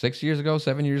 7 years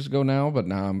ago now, but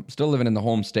now I'm still living in the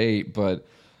home state. But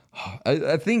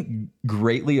I think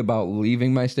greatly about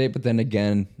leaving my state, but then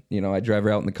again, you know, I drive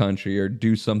out in the country or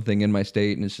do something in my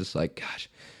state, and it's just like, gosh,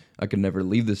 I could never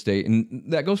leave the state. And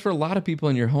that goes for a lot of people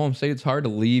in your home state. It's hard to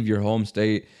leave your home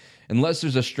state unless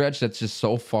there's a stretch that's just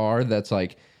so far that's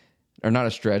like, or not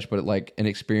a stretch, but like an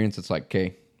experience that's like,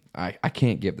 okay, I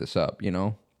can't give this up, you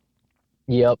know?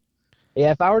 Yep.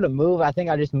 Yeah, if I were to move, I think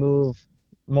I'd just move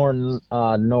more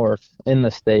north in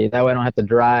the state. That way I don't have to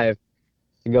drive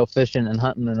to go fishing and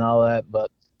hunting and all that. But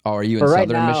Oh, are you in for right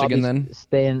southern now, Michigan I'll be then?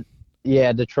 staying.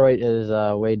 Yeah, Detroit is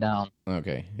way down.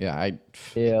 Okay. Yeah,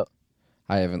 Yeah.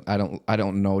 I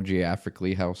don't know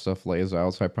geographically how stuff lays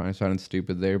out, so I probably sounded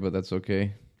stupid there, but that's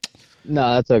okay.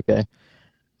 No, that's okay.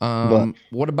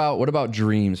 What about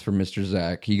dreams for Mr.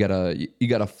 Zack? You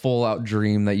got a full out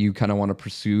dream that you kind of want to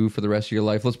pursue for the rest of your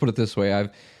life. Let's put it this way. I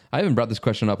haven't brought this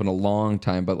question up in a long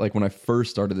time, but like when I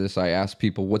first started this, I asked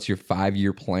people, "What's your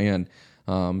 5-year plan?"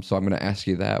 So I'm going to ask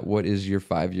you that. What is your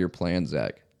 5-year plan,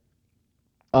 Zack?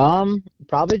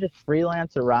 Probably just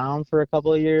freelance around for a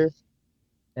couple of years,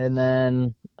 and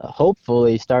then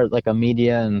hopefully start like a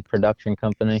media and production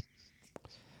company.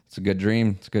 It's a good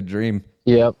dream. It's a good dream.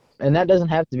 Yep. And that doesn't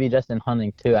have to be just in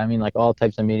hunting too. I mean, like all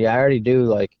types of media. I already do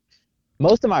like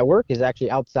most of my work is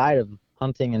actually outside of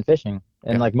hunting and fishing,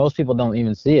 and like most people don't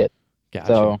even see it. Gotcha.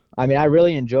 So, I mean, I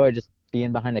really enjoy just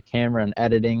being behind a camera and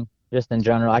editing, just in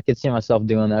general. I could see myself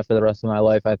doing that for the rest of my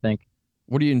life, I think.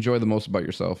 What do you enjoy the most about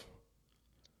yourself?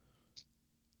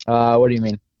 What do you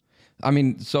mean? I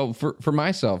mean, so for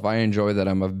myself, I enjoy that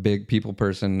I'm a big people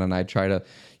person and I try to,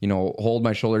 you know, hold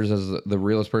my shoulders as the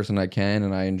realest person I can,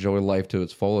 and I enjoy life to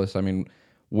its fullest. I mean,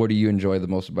 what do you enjoy the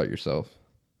most about yourself?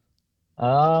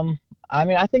 I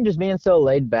mean, I think just being so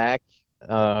laid back,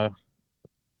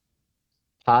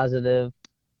 positive,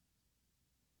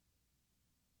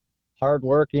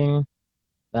 hardworking.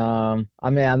 I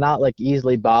mean, I'm not like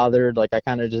easily bothered. Like I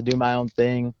kind of just do my own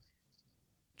thing.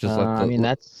 Just I mean,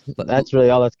 that's really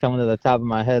all that's coming to the top of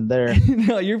my head there.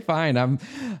 No, you're fine.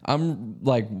 I'm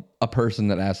like a person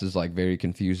that asks like very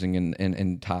confusing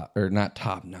and top or not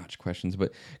top notch questions,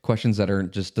 but questions that are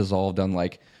just dissolved on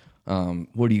like,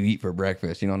 what do you eat for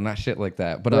breakfast? You know, not shit like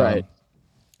that. But Right.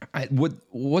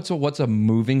 what's a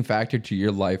moving factor to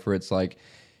your life where it's like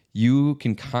you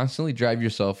can constantly drive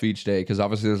yourself each day? Because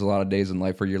obviously there's a lot of days in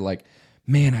life where you're like,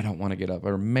 man, I don't want to get up,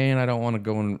 or man, I don't want to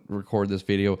go and record this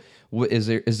video. Is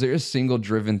there a single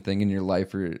driven thing in your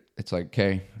life where it's like,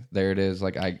 okay, there it is.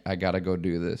 Like I gotta go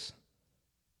do this.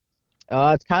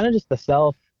 It's kind of just the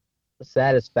self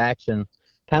satisfaction,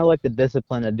 kind of like the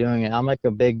discipline of doing it. I'm like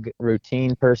a big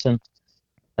routine person.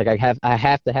 Like I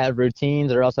have to have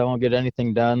routines or else I won't get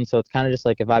anything done. So it's kind of just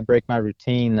like if I break my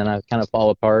routine, then I kind of fall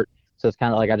apart. So it's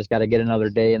kind of like I just got to get another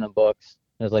day in the books.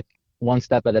 It's like one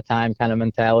step at a time kind of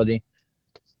mentality.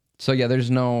 So yeah, there's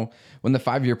no, when the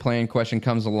 5-year plan question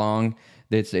comes along,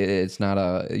 it's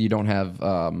not you don't have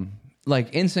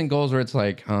like instant goals where it's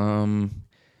like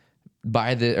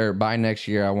by next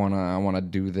year I wanna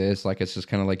do this. Like it's just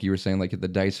kind of like you were saying, like the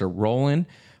dice are rolling,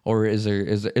 or is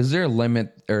there a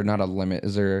limit, or not a limit?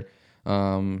 Is there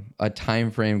a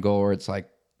time frame goal where it's like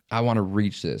I want to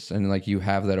reach this and like you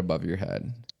have that above your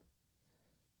head?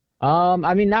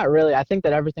 I mean, not really. I think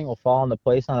that everything will fall into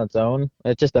place on its own.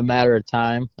 It's just a matter of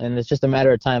time, and it's just a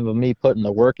matter of time of me putting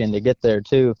the work in to get there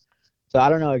too. So I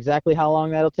don't know exactly how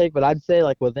long that'll take, but I'd say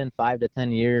like within 5 to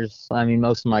 10 years, I mean,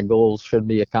 most of my goals should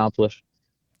be accomplished.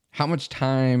 How much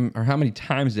time or how many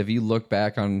times have you looked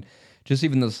back on just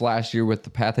even this last year with the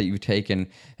path that you've taken?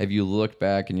 Have you looked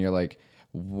back and you're like,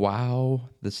 wow,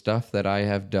 the stuff that I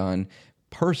have done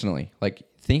personally, like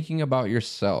thinking about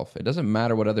yourself? It doesn't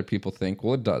matter what other people think.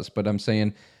 Well, it does, but I'm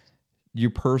saying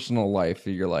your personal life,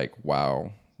 you're like,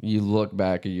 wow. You look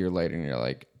back a year later and you're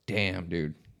like, damn,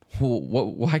 dude,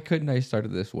 why couldn't I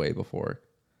started this way before?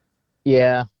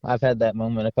 Yeah, I've had that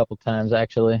moment a couple times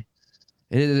actually,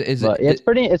 Is but it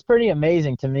it's pretty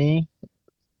amazing to me.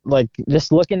 Like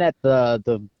just looking at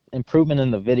the improvement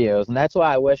in the videos, and that's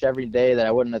why I wish every day that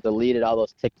I wouldn't have deleted all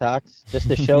those TikToks just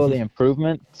to show the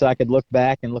improvement, so I could look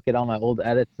back and look at all my old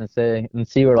edits and say and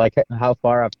see where like how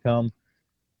far I've come.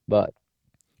 But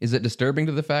is it disturbing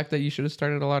to the fact that you should have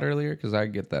started a lot earlier? Because I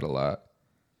get that a lot.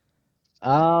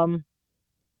 um,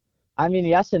 I mean,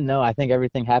 yes and no. I think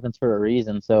everything happens for a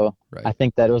reason, so I Right.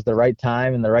 think that it was the right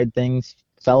time and the right things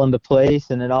fell into place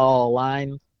and it all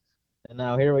aligned, and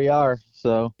now here we are.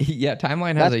 So Yeah,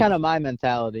 that's kind of my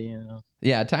mentality, you know.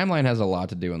 timeline has a lot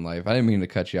to do in life. I didn't mean to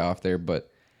cut you off there, but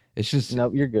it's just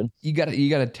Nope, you're good. you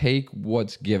gotta take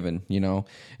what's given, you know?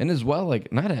 And as well,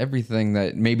 like not everything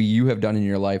that maybe you have done in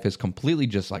your life is completely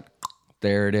just like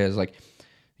there it is. Like,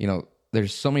 you know,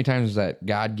 there's so many times that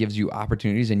God gives you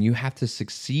opportunities and you have to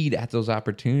succeed at those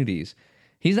opportunities.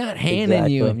 He's not handing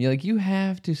you Exactly. them. You're like you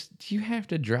have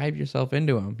to drive yourself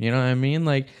into them. You know what I mean?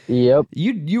 Like Yep.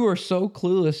 you are so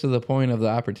clueless to the point of the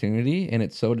opportunity and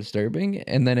it's so disturbing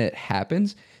and then it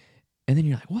happens and then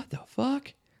you're like, what the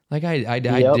fuck? Like I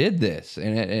Yep. did this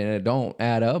and it don't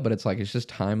add up, but it's like it's just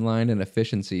timeline and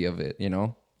efficiency of it, you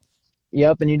know?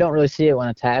 Yep, and you don't really see it when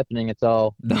it's happening. It's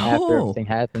all after No. everything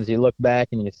happens. You look back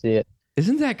and you see it.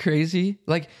 Isn't that crazy?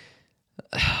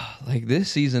 Like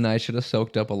this season I should have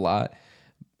soaked up a lot.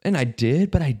 And I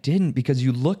did, but I didn't because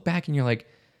you look back and you're like,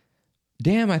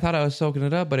 damn, I thought I was soaking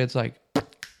it up, but it's like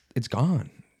it's gone.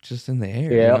 It's just in the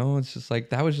air, you Yep. know? It's just like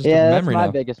that was just a Yeah, that's memory my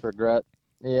now. biggest regret.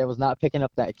 Yeah, it was not picking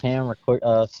up that camera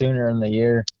sooner in the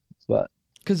year. But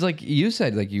Because, like you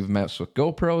said, like you've messed with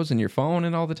GoPros and your phone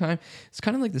and all the time. It's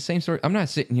kind of like the same story. I'm not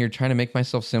sitting here trying to make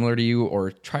myself similar to you or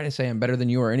try to say I'm better than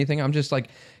you or anything. I'm just like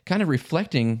kind of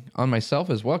reflecting on myself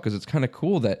as well because it's kind of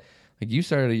cool that like you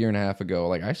started a year and a half ago.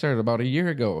 Like I started about a year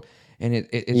ago, and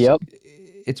yep,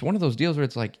 it's one of those deals where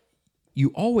it's like you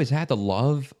always had the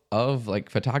love of like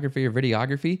photography or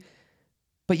videography,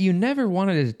 but you never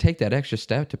wanted to take that extra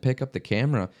step to pick up the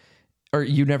camera or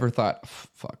you never thought,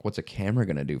 fuck, what's a camera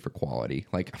gonna do for quality?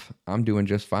 Like, I'm doing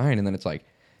just fine. And then it's like,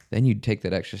 then you take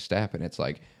that extra step and it's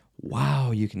like,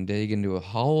 wow, you can dig into a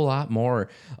whole lot more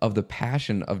of the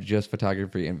passion of just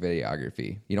photography and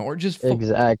videography, you know, or just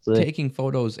exactly. taking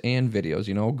photos and videos,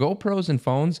 you know. GoPros and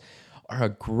phones are a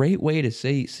great way to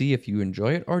see if you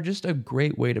enjoy it or just a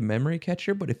great way to memory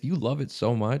catcher. But if you love it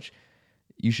so much,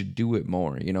 you should do it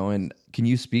more, you know. And can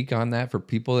you speak on that for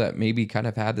people that maybe kind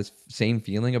of had this same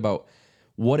feeling about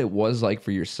what it was like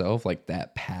for yourself, like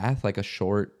that path, like a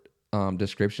short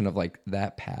description of like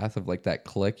that path of like that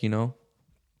click, you know?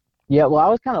 Yeah, well, I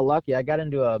was kind of lucky. I got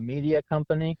into a media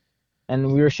company,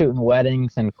 and we were shooting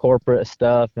weddings and corporate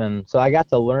stuff, and so I got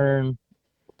to learn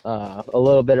a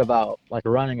little bit about like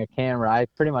running a camera. I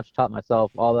pretty much taught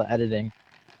myself all the editing.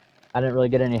 I didn't really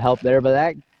get any help there, but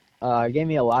that gave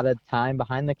me a lot of time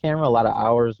behind the camera. A lot of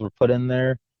hours were put in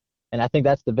there, and I think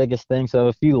that's the biggest thing. So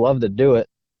if you love to do it,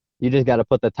 you just got to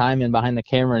put the time in behind the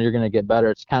camera, and you're gonna get better.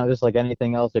 It's kind of just like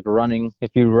anything else, like running.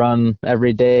 If you run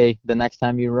every day, the next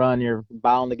time you run, you're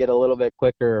bound to get a little bit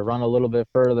quicker, or run a little bit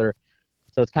further.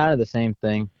 So it's kind of the same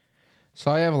thing.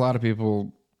 So I have a lot of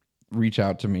people reach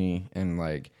out to me and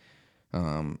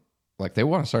um like they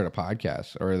want to start a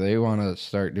podcast or they want to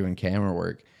start doing camera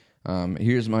work.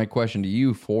 Here's my question to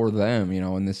you for them, you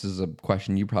know, and this is a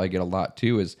question you probably get a lot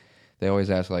too, is they always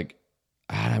ask like,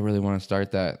 I really want to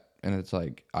start that. And it's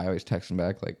like, I always text them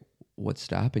back like, what's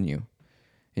stopping you?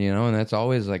 You know, and that's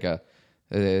always like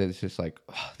it's just like,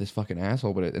 oh, this fucking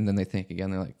asshole. And then they think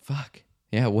again, they're like, fuck,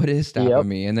 yeah, what is stopping Yep.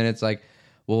 me? And then it's like,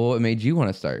 well, what made you want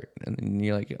to start? And then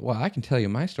you're like, well, I can tell you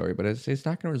my story, but it's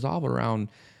not going to resolve around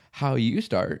how you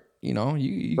start. You know,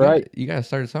 Right. you got to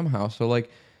start it somehow. So like,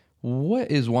 what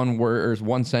is one word or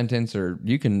one sentence, or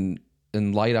you can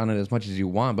enlighten on it as much as you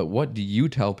want, but what do you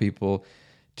tell people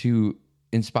to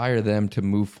inspire them to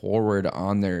move forward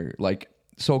on their like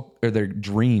so or their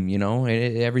dream, you know?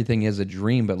 Everything is a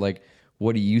dream, but like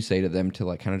what do you say to them to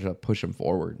like kind of just push them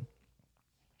forward?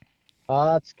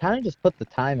 It's kind of just put the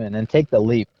time in and take the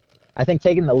leap. I think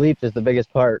taking the leap is the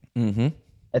biggest part. Mm-hmm.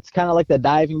 It's kind of like the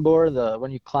diving board, the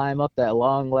when you climb up that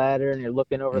long ladder and you're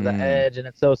looking over the Mm. edge and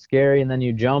it's so scary, and then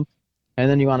you jump and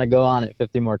then you want to go on it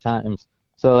 50 more times.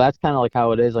 So that's kind of like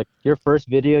how it is. Like your first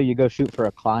video, you go shoot for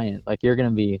a client. Like you're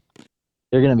gonna be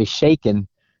shaking,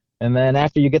 and then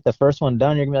after you get the first one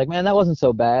done, you're gonna be like, man, that wasn't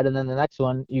so bad. And then the next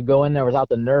one, you go in there without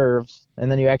the nerves,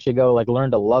 and then you actually go like learn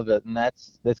to love it. And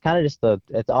that's kind of just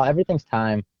it's all everything's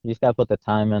time. You just gotta put the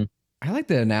time in. I like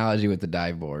the analogy with the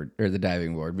dive board or the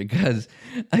diving board because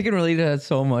I can relate to that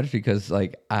so much because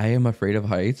like I am afraid of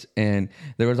heights, and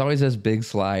there was always this big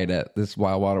slide at this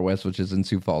Wild Water West, which is in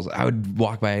Sioux Falls. I would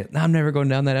walk by it. No, I'm never going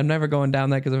down that. I'm never going down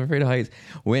that because I'm afraid of heights.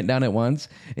 Went down it once,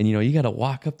 and you got to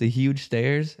walk up the huge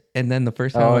stairs. And then the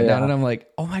first time I Oh went down yeah. it, I'm like,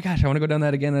 oh my gosh, I want to go down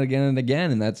that again and again and again.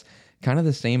 And that's kind of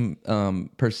the same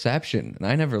perception. And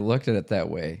I never looked at it that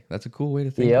way. That's a cool way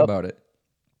to think Yep. about it.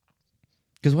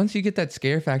 Because once you get that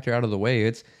scare factor out of the way,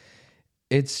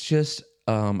 it's just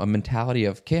a mentality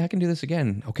of, okay, I can do this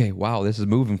again. Okay, wow, this is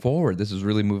moving forward. This is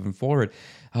really moving forward.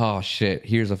 Oh shit,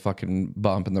 here's a fucking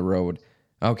bump in the road.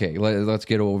 Okay, let's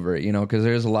get over it. Because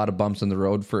there's a lot of bumps in the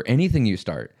road for anything you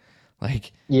start.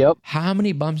 Like, Yep. how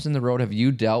many bumps in the road have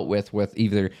you dealt with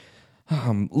either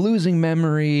losing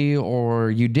memory, or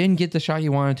you didn't get the shot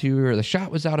you wanted to, or the shot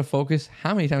was out of focus?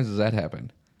 How many times has that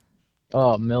happened?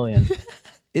 Oh, a million.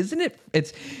 Isn't it?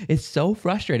 It's so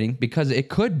frustrating because it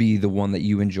could be the one that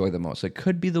you enjoy the most. It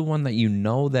could be the one that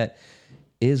that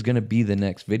is going to be the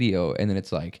next video, and then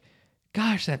it's like,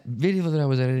 gosh, that video that I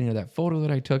was editing or that photo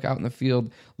that I took out in the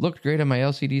field looked great on my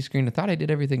LCD screen. I thought I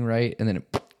did everything right, and then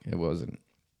it wasn't.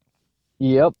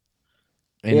 Yep.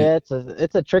 And Yeah,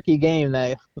 it's a tricky game,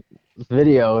 that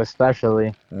video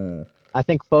especially. I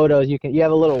think photos you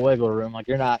have a little wiggle room. Like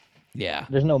yeah,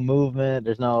 there's no movement,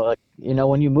 there's no like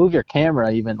when you move your camera,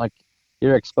 even like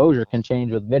your exposure can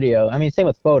change with video. I mean, same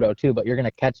with photo too, but you're gonna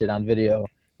catch it on video.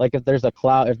 Like if there's a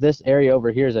cloud, if this area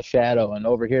over here is a shadow and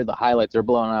over here the highlights are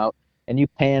blown out, and you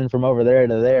pan from over there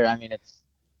to there, I mean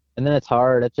and then it's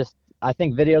hard. It's just I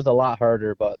think video's a lot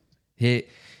harder, but it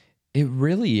it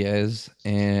really is,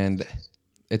 and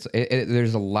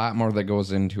there's a lot more that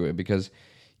goes into it because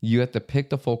you have to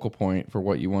pick the focal point for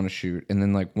what you want to shoot, and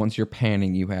then like once you're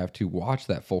panning, you have to watch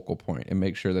that focal point and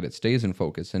make sure that it stays in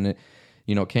focus. And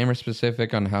camera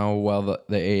specific on how well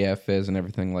the AF is and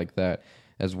everything like that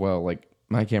as well. Like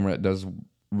my camera does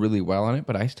really well on it,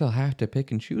 but I still have to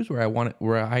pick and choose where I want it,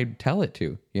 where I tell it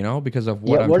to, because of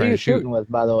what yeah. I'm What are trying you to shoot. shooting with,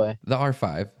 by the way? The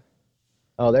R5.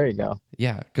 Oh, there you go.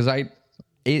 Yeah, because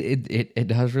it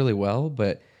does really well,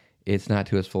 but it's not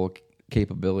to its full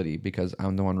capability because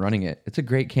I'm the one running it. It's a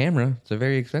great camera. It's a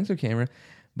very expensive camera,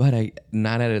 but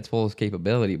not at its fullest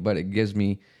capability. But it gives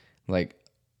me like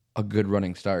a good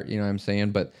running start. You know what I'm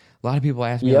saying? But a lot of people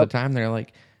ask me all the Yep. time. They're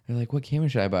like, what camera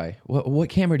should I buy? What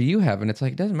camera do you have? And it's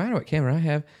like, it doesn't matter what camera I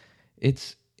have.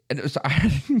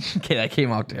 Okay, that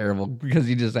came out terrible because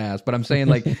you just asked. But I'm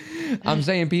saying I'm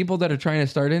saying people that are trying to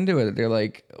start into it, they're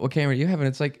like, what camera do you have? And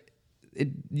it's like,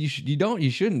 you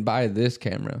shouldn't buy this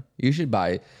camera. You should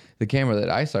buy the camera that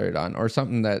I started on, or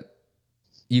something that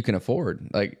you can afford.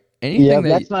 Like anything Yeah, that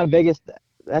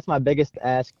that's my biggest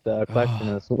asked question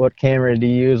is what camera do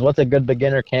you use? What's a good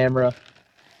beginner camera?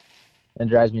 It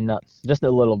drives me nuts, just a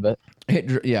little bit.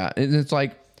 it's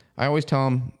like I always tell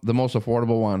them the most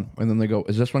affordable one, and then they go,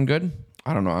 "Is this one good?"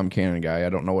 I don't know. I'm a Canon guy. I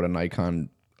don't know what a Nikon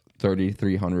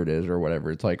 3300 is or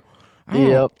whatever. It's like,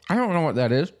 Yep. I don't know what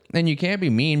that is, and you can't be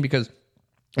mean because,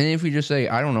 and if you just say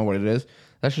I don't know what it is,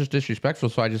 that's just disrespectful.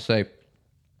 So I just say,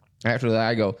 after that,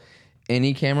 I go,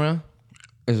 any camera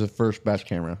is the first best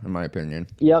camera in my opinion.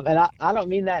 Yep, and I don't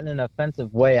mean that in an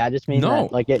offensive way. I just mean No.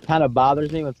 that like it kind of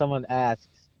bothers me when someone asks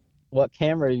what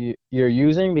camera you're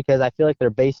using, because I feel like they're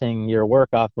basing your work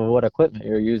off of what equipment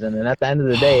you're using, and at the end of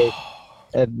the day,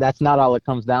 that's not all it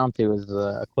comes down to is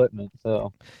equipment.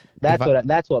 So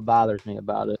that's what bothers me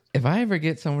about it. If I ever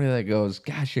get somebody that goes,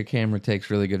 "Gosh, your camera takes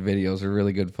really good videos or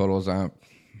really good photos,"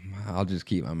 I'll just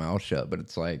keep my mouth shut. But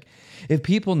it's like, if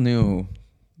people knew,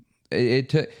 it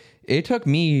took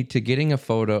me to getting a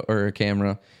photo or a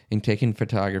camera and taking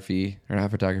photography, or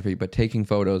not photography, but taking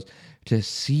photos, to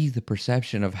see the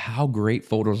perception of how great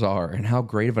photos are and how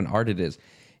great of an art it is,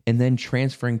 and then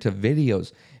transferring to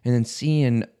videos and then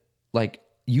seeing like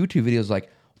YouTube videos like,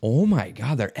 oh my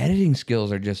God, their editing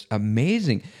skills are just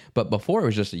amazing. But before it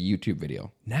was just a YouTube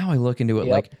video. Now I look into it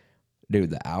Yep. like,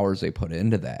 dude, the hours they put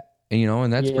into that,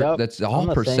 and that's Yep. that's I'm all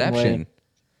the same perception.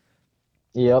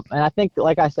 way. Yep, and I think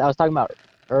like I was talking about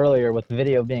earlier with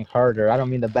video being harder. I don't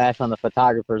mean to bash on the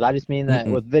photographers. I just mean that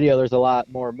with video there's a lot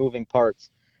more moving parts.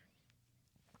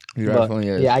 He But definitely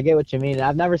is. yeah, I get what you mean.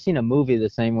 I've never seen a movie the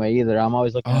same way either. I'm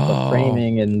always looking at the Oh,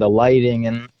 framing and the lighting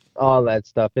and all that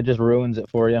stuff. It just ruins it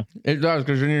for you. it does,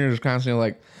 because then you're just constantly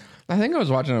like, I think I was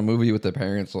watching a movie with the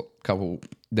parents a couple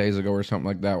days ago or something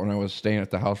like that when I was staying at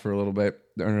the house for a little bit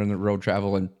during the road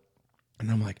travel, and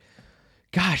I'm like,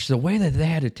 gosh, the way that they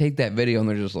had to take that video, and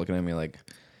they're just looking at me like,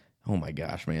 oh my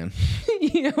gosh, man.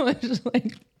 It's just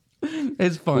like,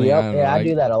 it's funny. I Yep. don't know. Yeah, I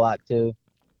do that a lot too.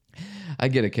 I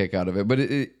get a kick out of it, but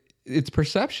it's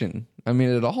perception. I mean,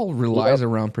 it all relies Yep.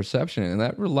 around perception, and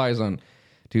that relies on,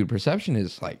 dude. Perception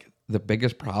is like the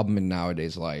biggest problem in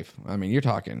nowadays life. I mean, you're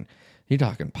talking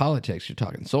politics, you're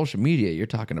talking social media, you're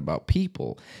talking about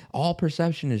people. All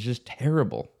perception is just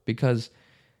terrible because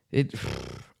it,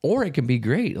 or it can be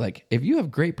great. Like if you have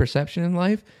great perception in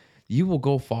life, you will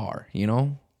go far.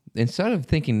 Instead of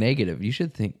thinking negative, you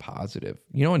should think positive.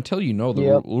 Until you know the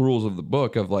Yep. rules of the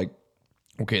book of like,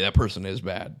 okay, that person is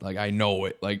bad. Like, I know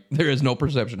it. Like, there is no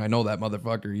perception. I know that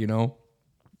motherfucker.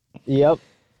 Yep.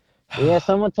 Yeah,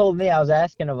 someone told me, I was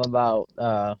asking them about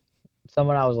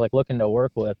someone I was like looking to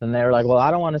work with, and they were like, "Well,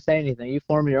 I don't want to say anything. You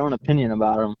form your own opinion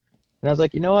about them." And I was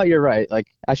like, "You know what? You're right. Like,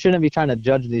 I shouldn't be trying to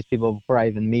judge these people before I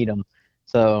even meet them."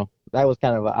 So that was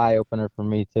kind of an eye opener for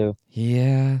me too.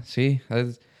 Yeah, see,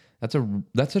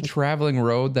 that's a traveling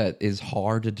road that is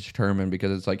hard to determine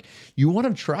because it's like you want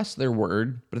to trust their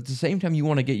word, but at the same time you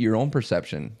want to get your own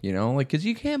perception, like because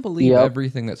you can't believe Yep.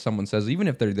 everything that someone says, even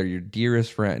if they're your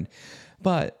dearest friend.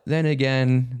 But then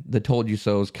again, the told you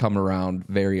so's come around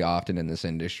very often in this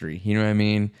industry. You know what I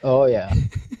mean? Oh yeah.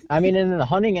 I mean, in the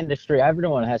hunting industry,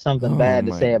 everyone has something Oh bad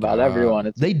to my say about everyone. God.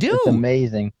 It's They it's do.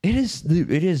 amazing. It is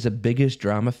the biggest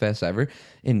drama fest ever.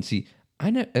 And see,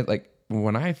 like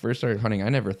when I first started hunting, I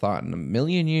never thought in a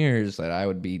million years that I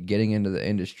would be getting into the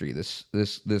industry,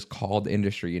 this called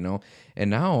industry. And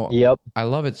now Yep. I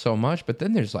love it so much, but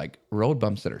then there's like road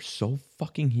bumps that are so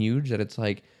fucking huge that it's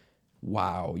like,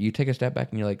 wow, you take a step back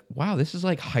and you're like, wow, this is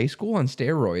like high school on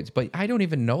steroids, but I don't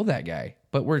even know that guy.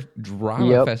 But we're drama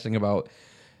Yep. festing about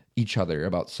each other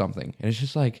about something. And it's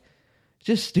just like,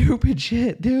 just stupid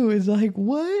shit, dude. It's like,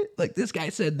 what? Like, this guy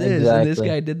said this and this Exactly.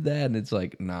 guy did that. And it's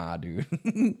like, nah, dude.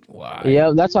 Why?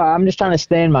 Yeah, that's why I'm just trying to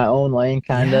stay in my own lane,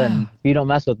 kind of. Yeah. And if you don't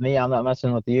mess with me, I'm not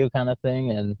messing with you, kind of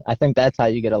thing. And I think that's how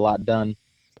you get a lot done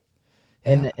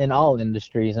Yeah. in all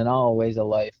industries and all ways of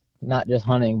life, not just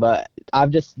hunting. But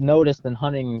I've just noticed in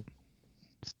hunting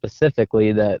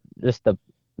specifically that just the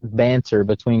banter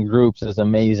between groups is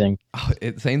amazing. Oh,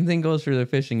 same thing goes for the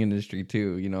fishing industry,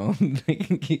 too.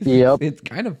 Yep. It's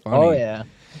kind of Oh funny. yeah.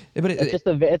 But It's just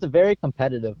it's a very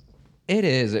competitive it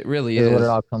is. It really is what it is.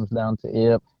 all comes down to.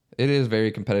 Yep. It is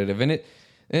very competitive. And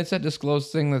it's that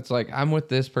disclosed thing that's like, I'm with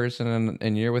this person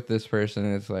and you're with this person.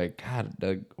 And it's like, God,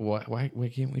 Doug, why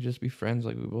can't we just be friends?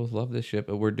 Like, we both love this shit,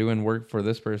 but we're doing work for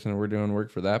this person and we're doing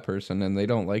work for that person. And they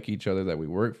don't like each other that we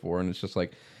work for. And it's just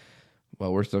like,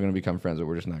 well, we're still going to become friends, but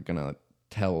we're just not going to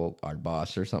tell our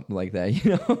boss or something like that, It's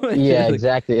Yeah, just like,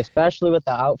 exactly. Especially with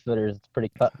the outfitters, it's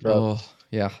pretty cutthroat. oh,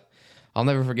 yeah. I'll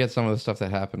never forget some of the stuff that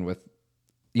happened with,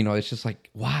 it's just like,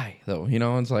 why though?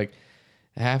 It's like,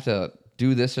 I have to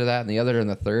do this or that and the other and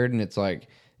the third. And it's like,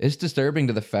 it's disturbing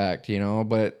to the fact,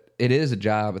 but it is a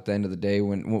job at the end of the day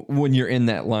when you're in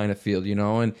that line of field,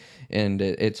 and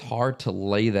it's hard to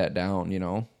lay that down.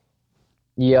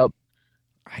 Yep.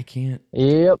 I can't.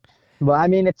 Yep. But I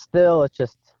mean, it's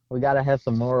just, we got to have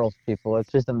some morals, people.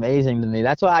 It's just amazing to me.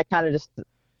 That's why I kind of just,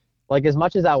 like, as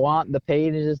much as I want the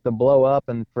pages to blow up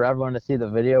and for everyone to see the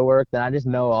video work, then I just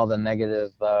know all the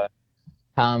negative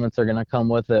comments are going to come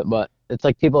with it. But it's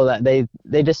like people that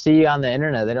they just see you on the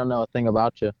internet. They don't know a thing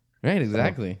about you. Right, So,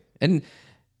 exactly. And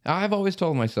I've always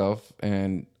told myself,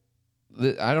 and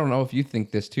I don't know if you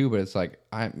think this too, but it's like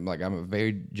I'm a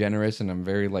very generous and I'm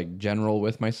very like general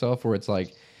with myself. Where it's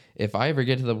like, if I ever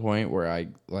get to the point where I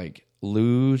like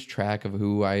lose track of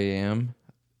who I am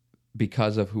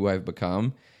because of who I've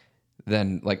become,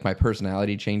 then like my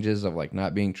personality changes of like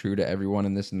not being true to everyone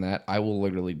and this and that, I will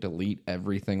literally delete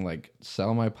everything, like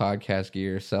sell my podcast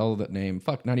gear, sell the name,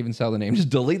 fuck, not even sell the name, just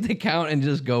delete the account and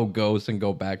just go ghost and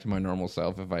go back to my normal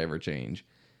self if I ever change.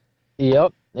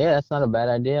 yep. Yeah, that's not a bad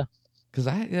idea. Because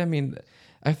I mean,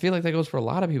 I feel like that goes for a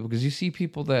lot of people because you see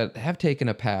people that have taken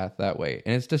a path that way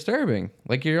and it's disturbing.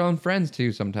 Like your own friends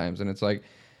too sometimes. And it's like,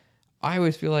 I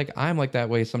always feel like I'm like that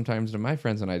way sometimes to my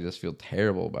friends and I just feel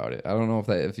terrible about it. I don't know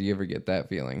if you ever get that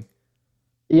feeling.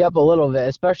 Yep, a little bit,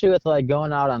 especially with like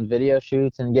going out on video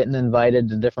shoots and getting invited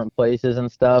to different places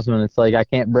and stuff. And it's like, I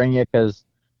can't bring you because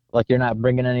like you're not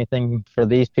bringing anything for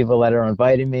these people that are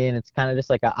inviting me. And it's kind of just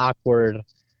like an awkward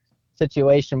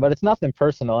situation, but it's nothing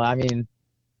personal. I mean,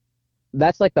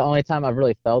 that's like the only time I've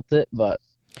really felt it, but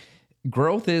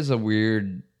growth is a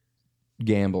weird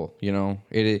gamble, you know.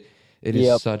 It is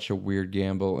Yep. such a weird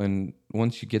gamble, and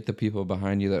once you get the people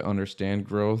behind you that understand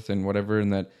growth and whatever,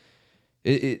 and that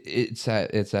it's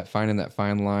that finding that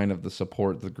fine line of the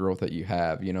support, the growth that you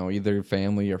have, you know, either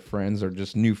family or friends or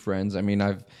just new friends. I mean,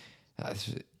 uh,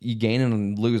 you gain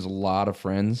and lose a lot of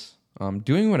friends.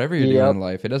 Doing whatever you're doing Yep. in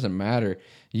life, it doesn't matter.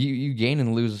 You gain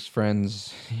and lose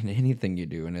friends in anything you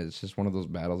do, and it's just one of those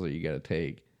battles that you got to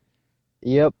take.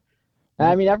 Yep.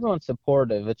 I mean, everyone's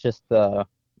supportive. It's just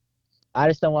I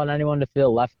just don't want anyone to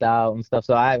feel left out and stuff.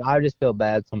 So I just feel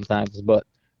bad sometimes, but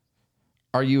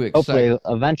Are you excited?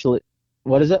 hopefully eventually.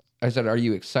 What is it? I said, are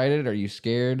you excited? Are you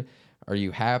scared? Are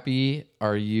you happy?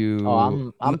 Are Oh,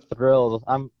 you I'm thrilled.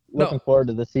 I'm no, looking forward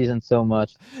to the season so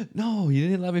much. no, you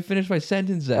didn't let me finish my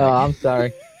sentence, Oh, Zach. I'm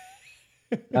sorry.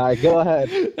 All right, go ahead.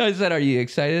 I said, are you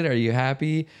excited? Are you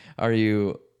happy? Are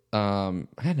you now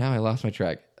I lost my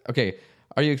track. Okay.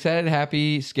 Are you excited,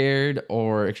 happy, scared,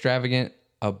 or extravagant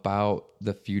about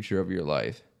the future of your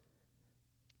life?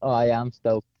 Oh, yeah, I'm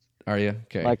stoked. Are you?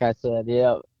 Okay. Like I said,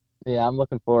 yeah, yeah, I'm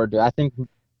looking forward to it. I think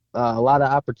a lot of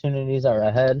opportunities are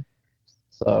ahead,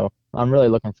 so I'm really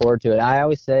looking forward to it. I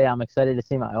always say I'm excited to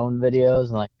see my own videos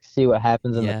and like see what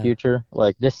happens in the Yeah. future.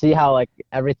 Like just see how like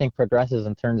everything progresses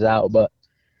and turns out, but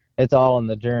it's all in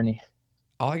the journey.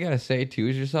 All I gotta say to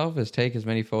yourself is take as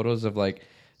many photos of like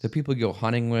the people you go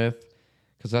hunting with,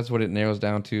 because that's what it narrows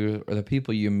down to, or the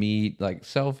people you meet, like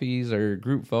selfies or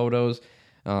group photos.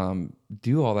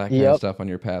 Do all that kind of Yep, stuff on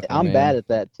your pathway, I'm bad man. at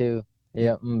that too.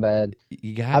 Yep, I'm bad.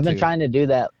 You got I've been to. trying to do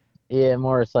that. Yeah,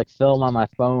 more it's like film on my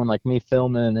phone, like me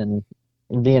filming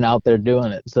and being out there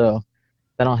doing it. So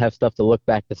I don't have stuff to look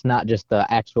back. It's not just the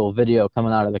actual video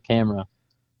coming out of the camera.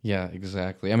 Yeah,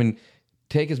 exactly. I mean,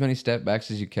 take as many step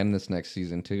backs as you can this next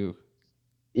season too,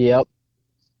 Yep.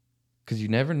 because you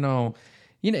never know,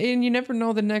 you know, and you never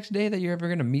know the next day that you're ever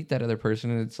gonna meet that other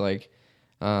person. And it's like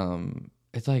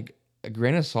a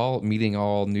grain of salt meeting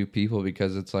all new people,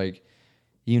 because it's like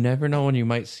you never know when you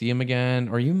might see him again,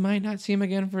 or you might not see him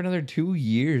again for another 2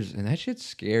 years, and that shit's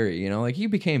scary. You know, like you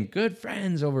became good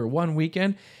friends over one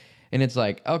weekend, and it's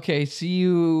like, okay, see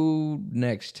you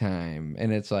next time,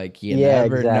 and it's like you Yeah,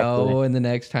 never know exactly. when the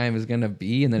next time is gonna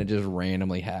be, and then it just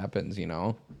randomly happens. You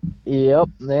know? Yep.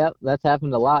 Yep. That's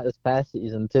happened a lot this past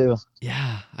season too.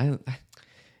 Yeah,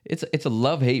 it's a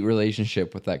love hate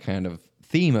relationship with that kind of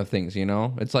theme of things. You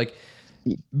know, it's like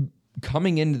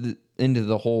coming into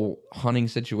the whole hunting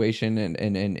situation and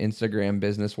Instagram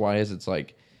business wise, it's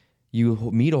like you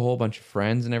meet a whole bunch of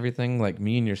friends and everything, like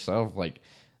me and yourself, like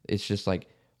it's just like,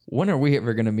 when are we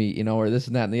ever gonna meet, you know, or this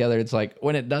and that and the other. It's like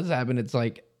when it does happen, it's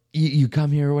like you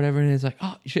come here or whatever, and it's like,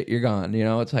 oh shit, you're gone, you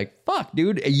know. It's like, fuck,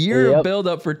 dude, a year of Yep. build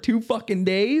up for 2 fucking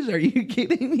days, are you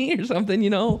kidding me, or something, you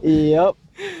know? Yep.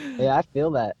 Yeah, I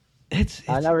feel that. I It's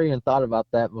never even thought about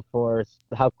that before. It's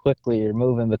how quickly you're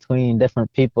moving between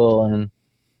different people and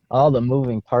all the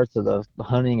moving parts of the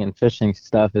hunting and fishing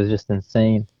stuff is just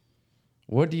insane.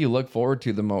 What do you look forward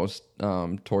to the most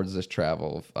towards this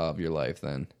travel of your life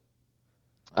then?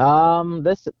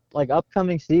 This like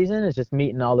upcoming season is just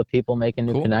meeting all the people, making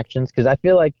new Cool. connections. Because I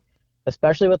feel like,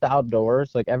 especially with the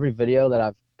outdoors, like every video that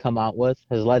I've come out with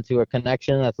has led to a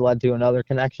connection, that's led to another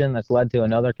connection, that's led to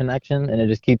another connection, and it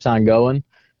just keeps on going.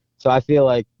 So I feel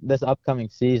like this upcoming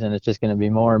season is just going to be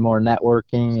more and more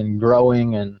networking and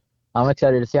growing, and I'm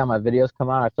excited to see how my videos come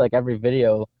out. I feel like every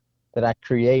video that I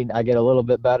create, I get a little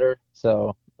bit better.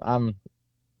 So I'm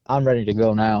ready to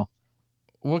go now.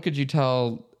 What could you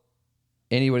tell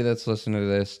anybody that's listening to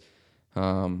this?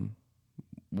 Um,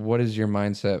 what is your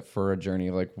mindset for a journey?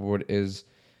 Like, what is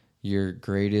your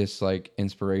greatest like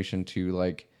inspiration to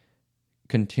like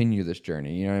continue this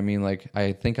journey? You know what I mean? Like,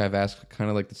 I think I've asked kind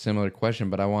of like the similar question,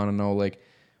 but I want to know like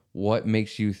what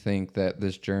makes you think that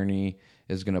this journey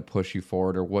is going to push you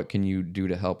forward, or what can you do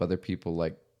to help other people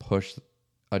like push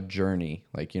a journey?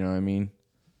 Like, you know what I mean?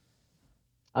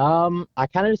 I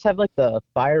kind of just have like the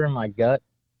fire in my gut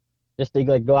just to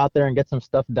like go out there and get some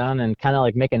stuff done and kind of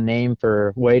like make a name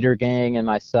for Wader Gang and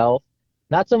myself.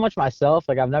 Not so much myself,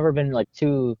 like I've never been like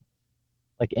too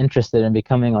like interested in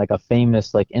becoming like a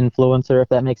famous like influencer, if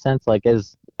that makes sense, like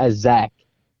as Zach.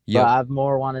 But Yep. I've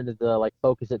more wanted to like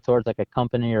focus it towards like a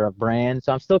company or a brand.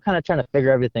 So I'm still kind of trying to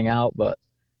figure everything out, but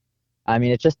I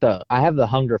mean it's just the I have the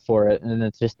hunger for it, and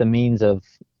it's just the means of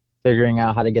figuring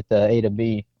out how to get the A to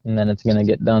B, and then it's gonna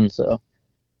get done. So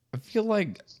I feel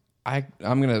like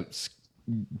I'm gonna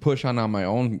push on my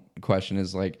own question.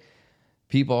 Is like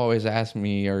people always ask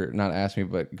me, or not ask me,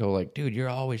 but go like, dude, you're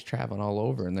always traveling all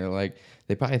over, and they're like,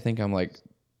 they probably think I'm like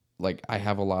I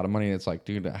have a lot of money. And it's like,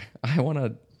 dude, I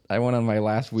I went on my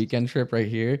last weekend trip right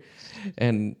here,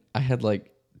 and I had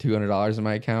like $200 in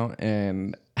my account,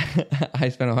 and I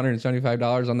spent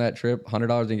 $175 on that trip,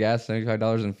 $100 in gas,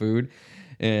 $75 in food,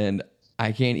 and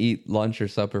I can't eat lunch or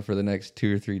supper for the next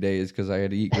 2 or 3 days because I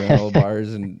had to eat granola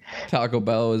bars, and Taco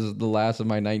Bell was the last of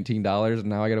my $19, and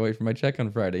now I got to wait for my check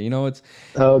on Friday. You know, it's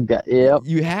Oh God, yep.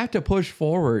 you have to push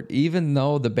forward, even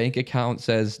though the bank account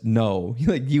says no.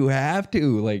 Like you have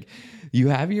to, like you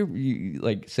have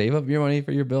like save up your money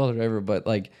for your bills or whatever, but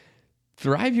like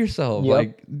thrive yourself. Yep.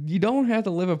 Like you don't have to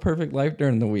live a perfect life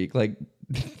during the week. Like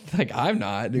like I'm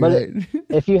not, dude. But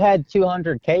if you had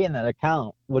 200K in that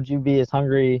account, would you be as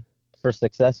hungry for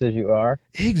success as you are?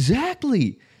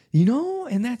 Exactly. You know,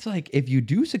 and that's like if you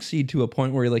do succeed to a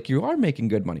point where like you are making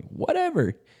good money,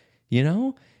 whatever, you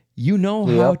know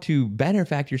how to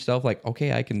benefact yourself. Like,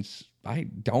 okay, I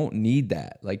don't need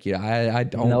that. Like, yeah, I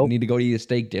don't need to go to eat a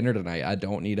steak dinner tonight. I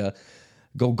don't need to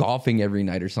go golfing every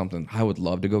night or something. I would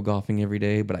love to go golfing every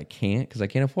day, but I can't because I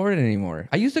can't afford it anymore.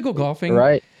 I used to go golfing.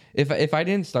 Right. If I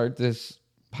didn't start this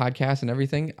podcast and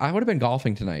everything, I would have been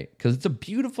golfing tonight because it's a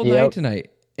beautiful night tonight.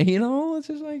 And, you know, it's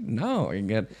just like, no.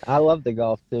 I love the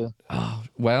golf too. Oh,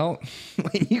 well,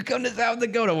 when you come to South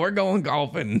Dakota, we're going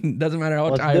golfing. Doesn't matter how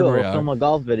Let's tired do it. we We'll are. film a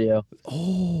golf video.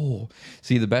 Oh,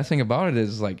 see, the best thing about it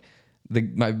is like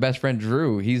my best friend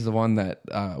Drew. He's the one that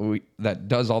that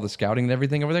does all the scouting and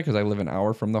everything over there because I live an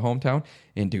hour from the hometown.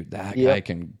 And dude, that guy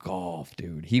can golf,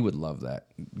 dude. He would love that.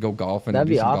 Go golfing and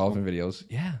do some golfing videos.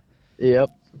 Yeah. Yep.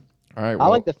 All right. I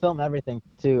like to film everything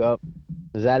too.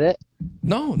 Is that it?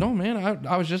 No, man.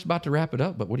 I was just about to wrap it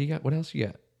up, but what do you got? What else you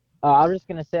got? I was just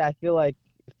gonna say I feel like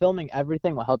filming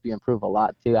everything will help you improve a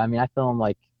lot too. I mean, I film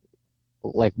like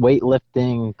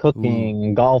weightlifting,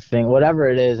 cooking, golfing, whatever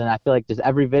it is, and I feel like just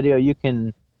every video you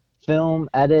can film,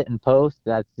 edit, and post,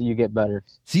 you get better.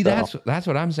 See, that's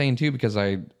what I'm saying too, because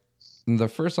the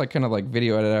first like kind of like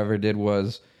video edit I ever did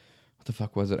was, what the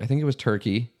fuck was it? I think it was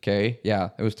turkey. Okay, yeah,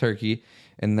 it was turkey,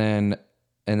 and then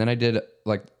I did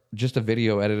like just a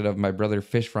video edited of my brother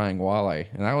fish frying walleye,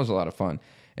 and that was a lot of fun.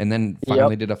 And then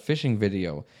finally did a fishing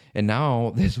video, and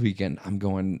now this weekend I'm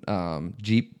going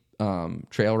Jeep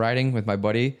trail riding with my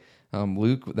buddy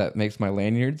Luke that makes my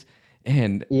lanyards.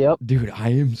 And dude, I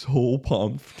am so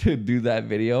pumped to do that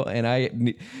video.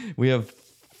 And we have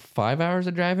 5 hours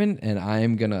of driving, and I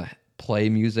am gonna play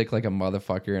music like a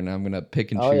motherfucker, and I'm gonna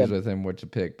pick and choose with him what to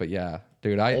pick. But yeah,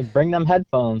 dude, bring them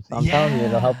headphones. I'm telling you,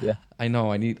 it'll help you. I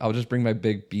know. I'll just bring my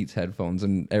big Beats headphones,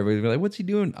 and everybody's be like, "What's he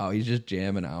doing?" Oh, he's just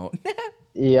jamming out.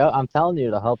 Yeah, I'm telling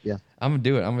you to help you. I'm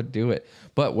gonna do it.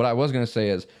 But what I was gonna say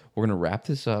is we're gonna wrap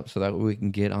this up so that way we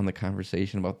can get on the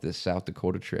conversation about this South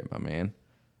Dakota trip, my man.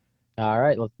 All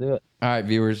right, let's do it. All right,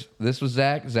 viewers. This was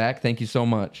Zach. Zach, thank you so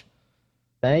much.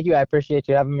 Thank you. I appreciate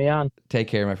you having me on. Take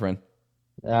care, my friend.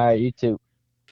 All right, you too.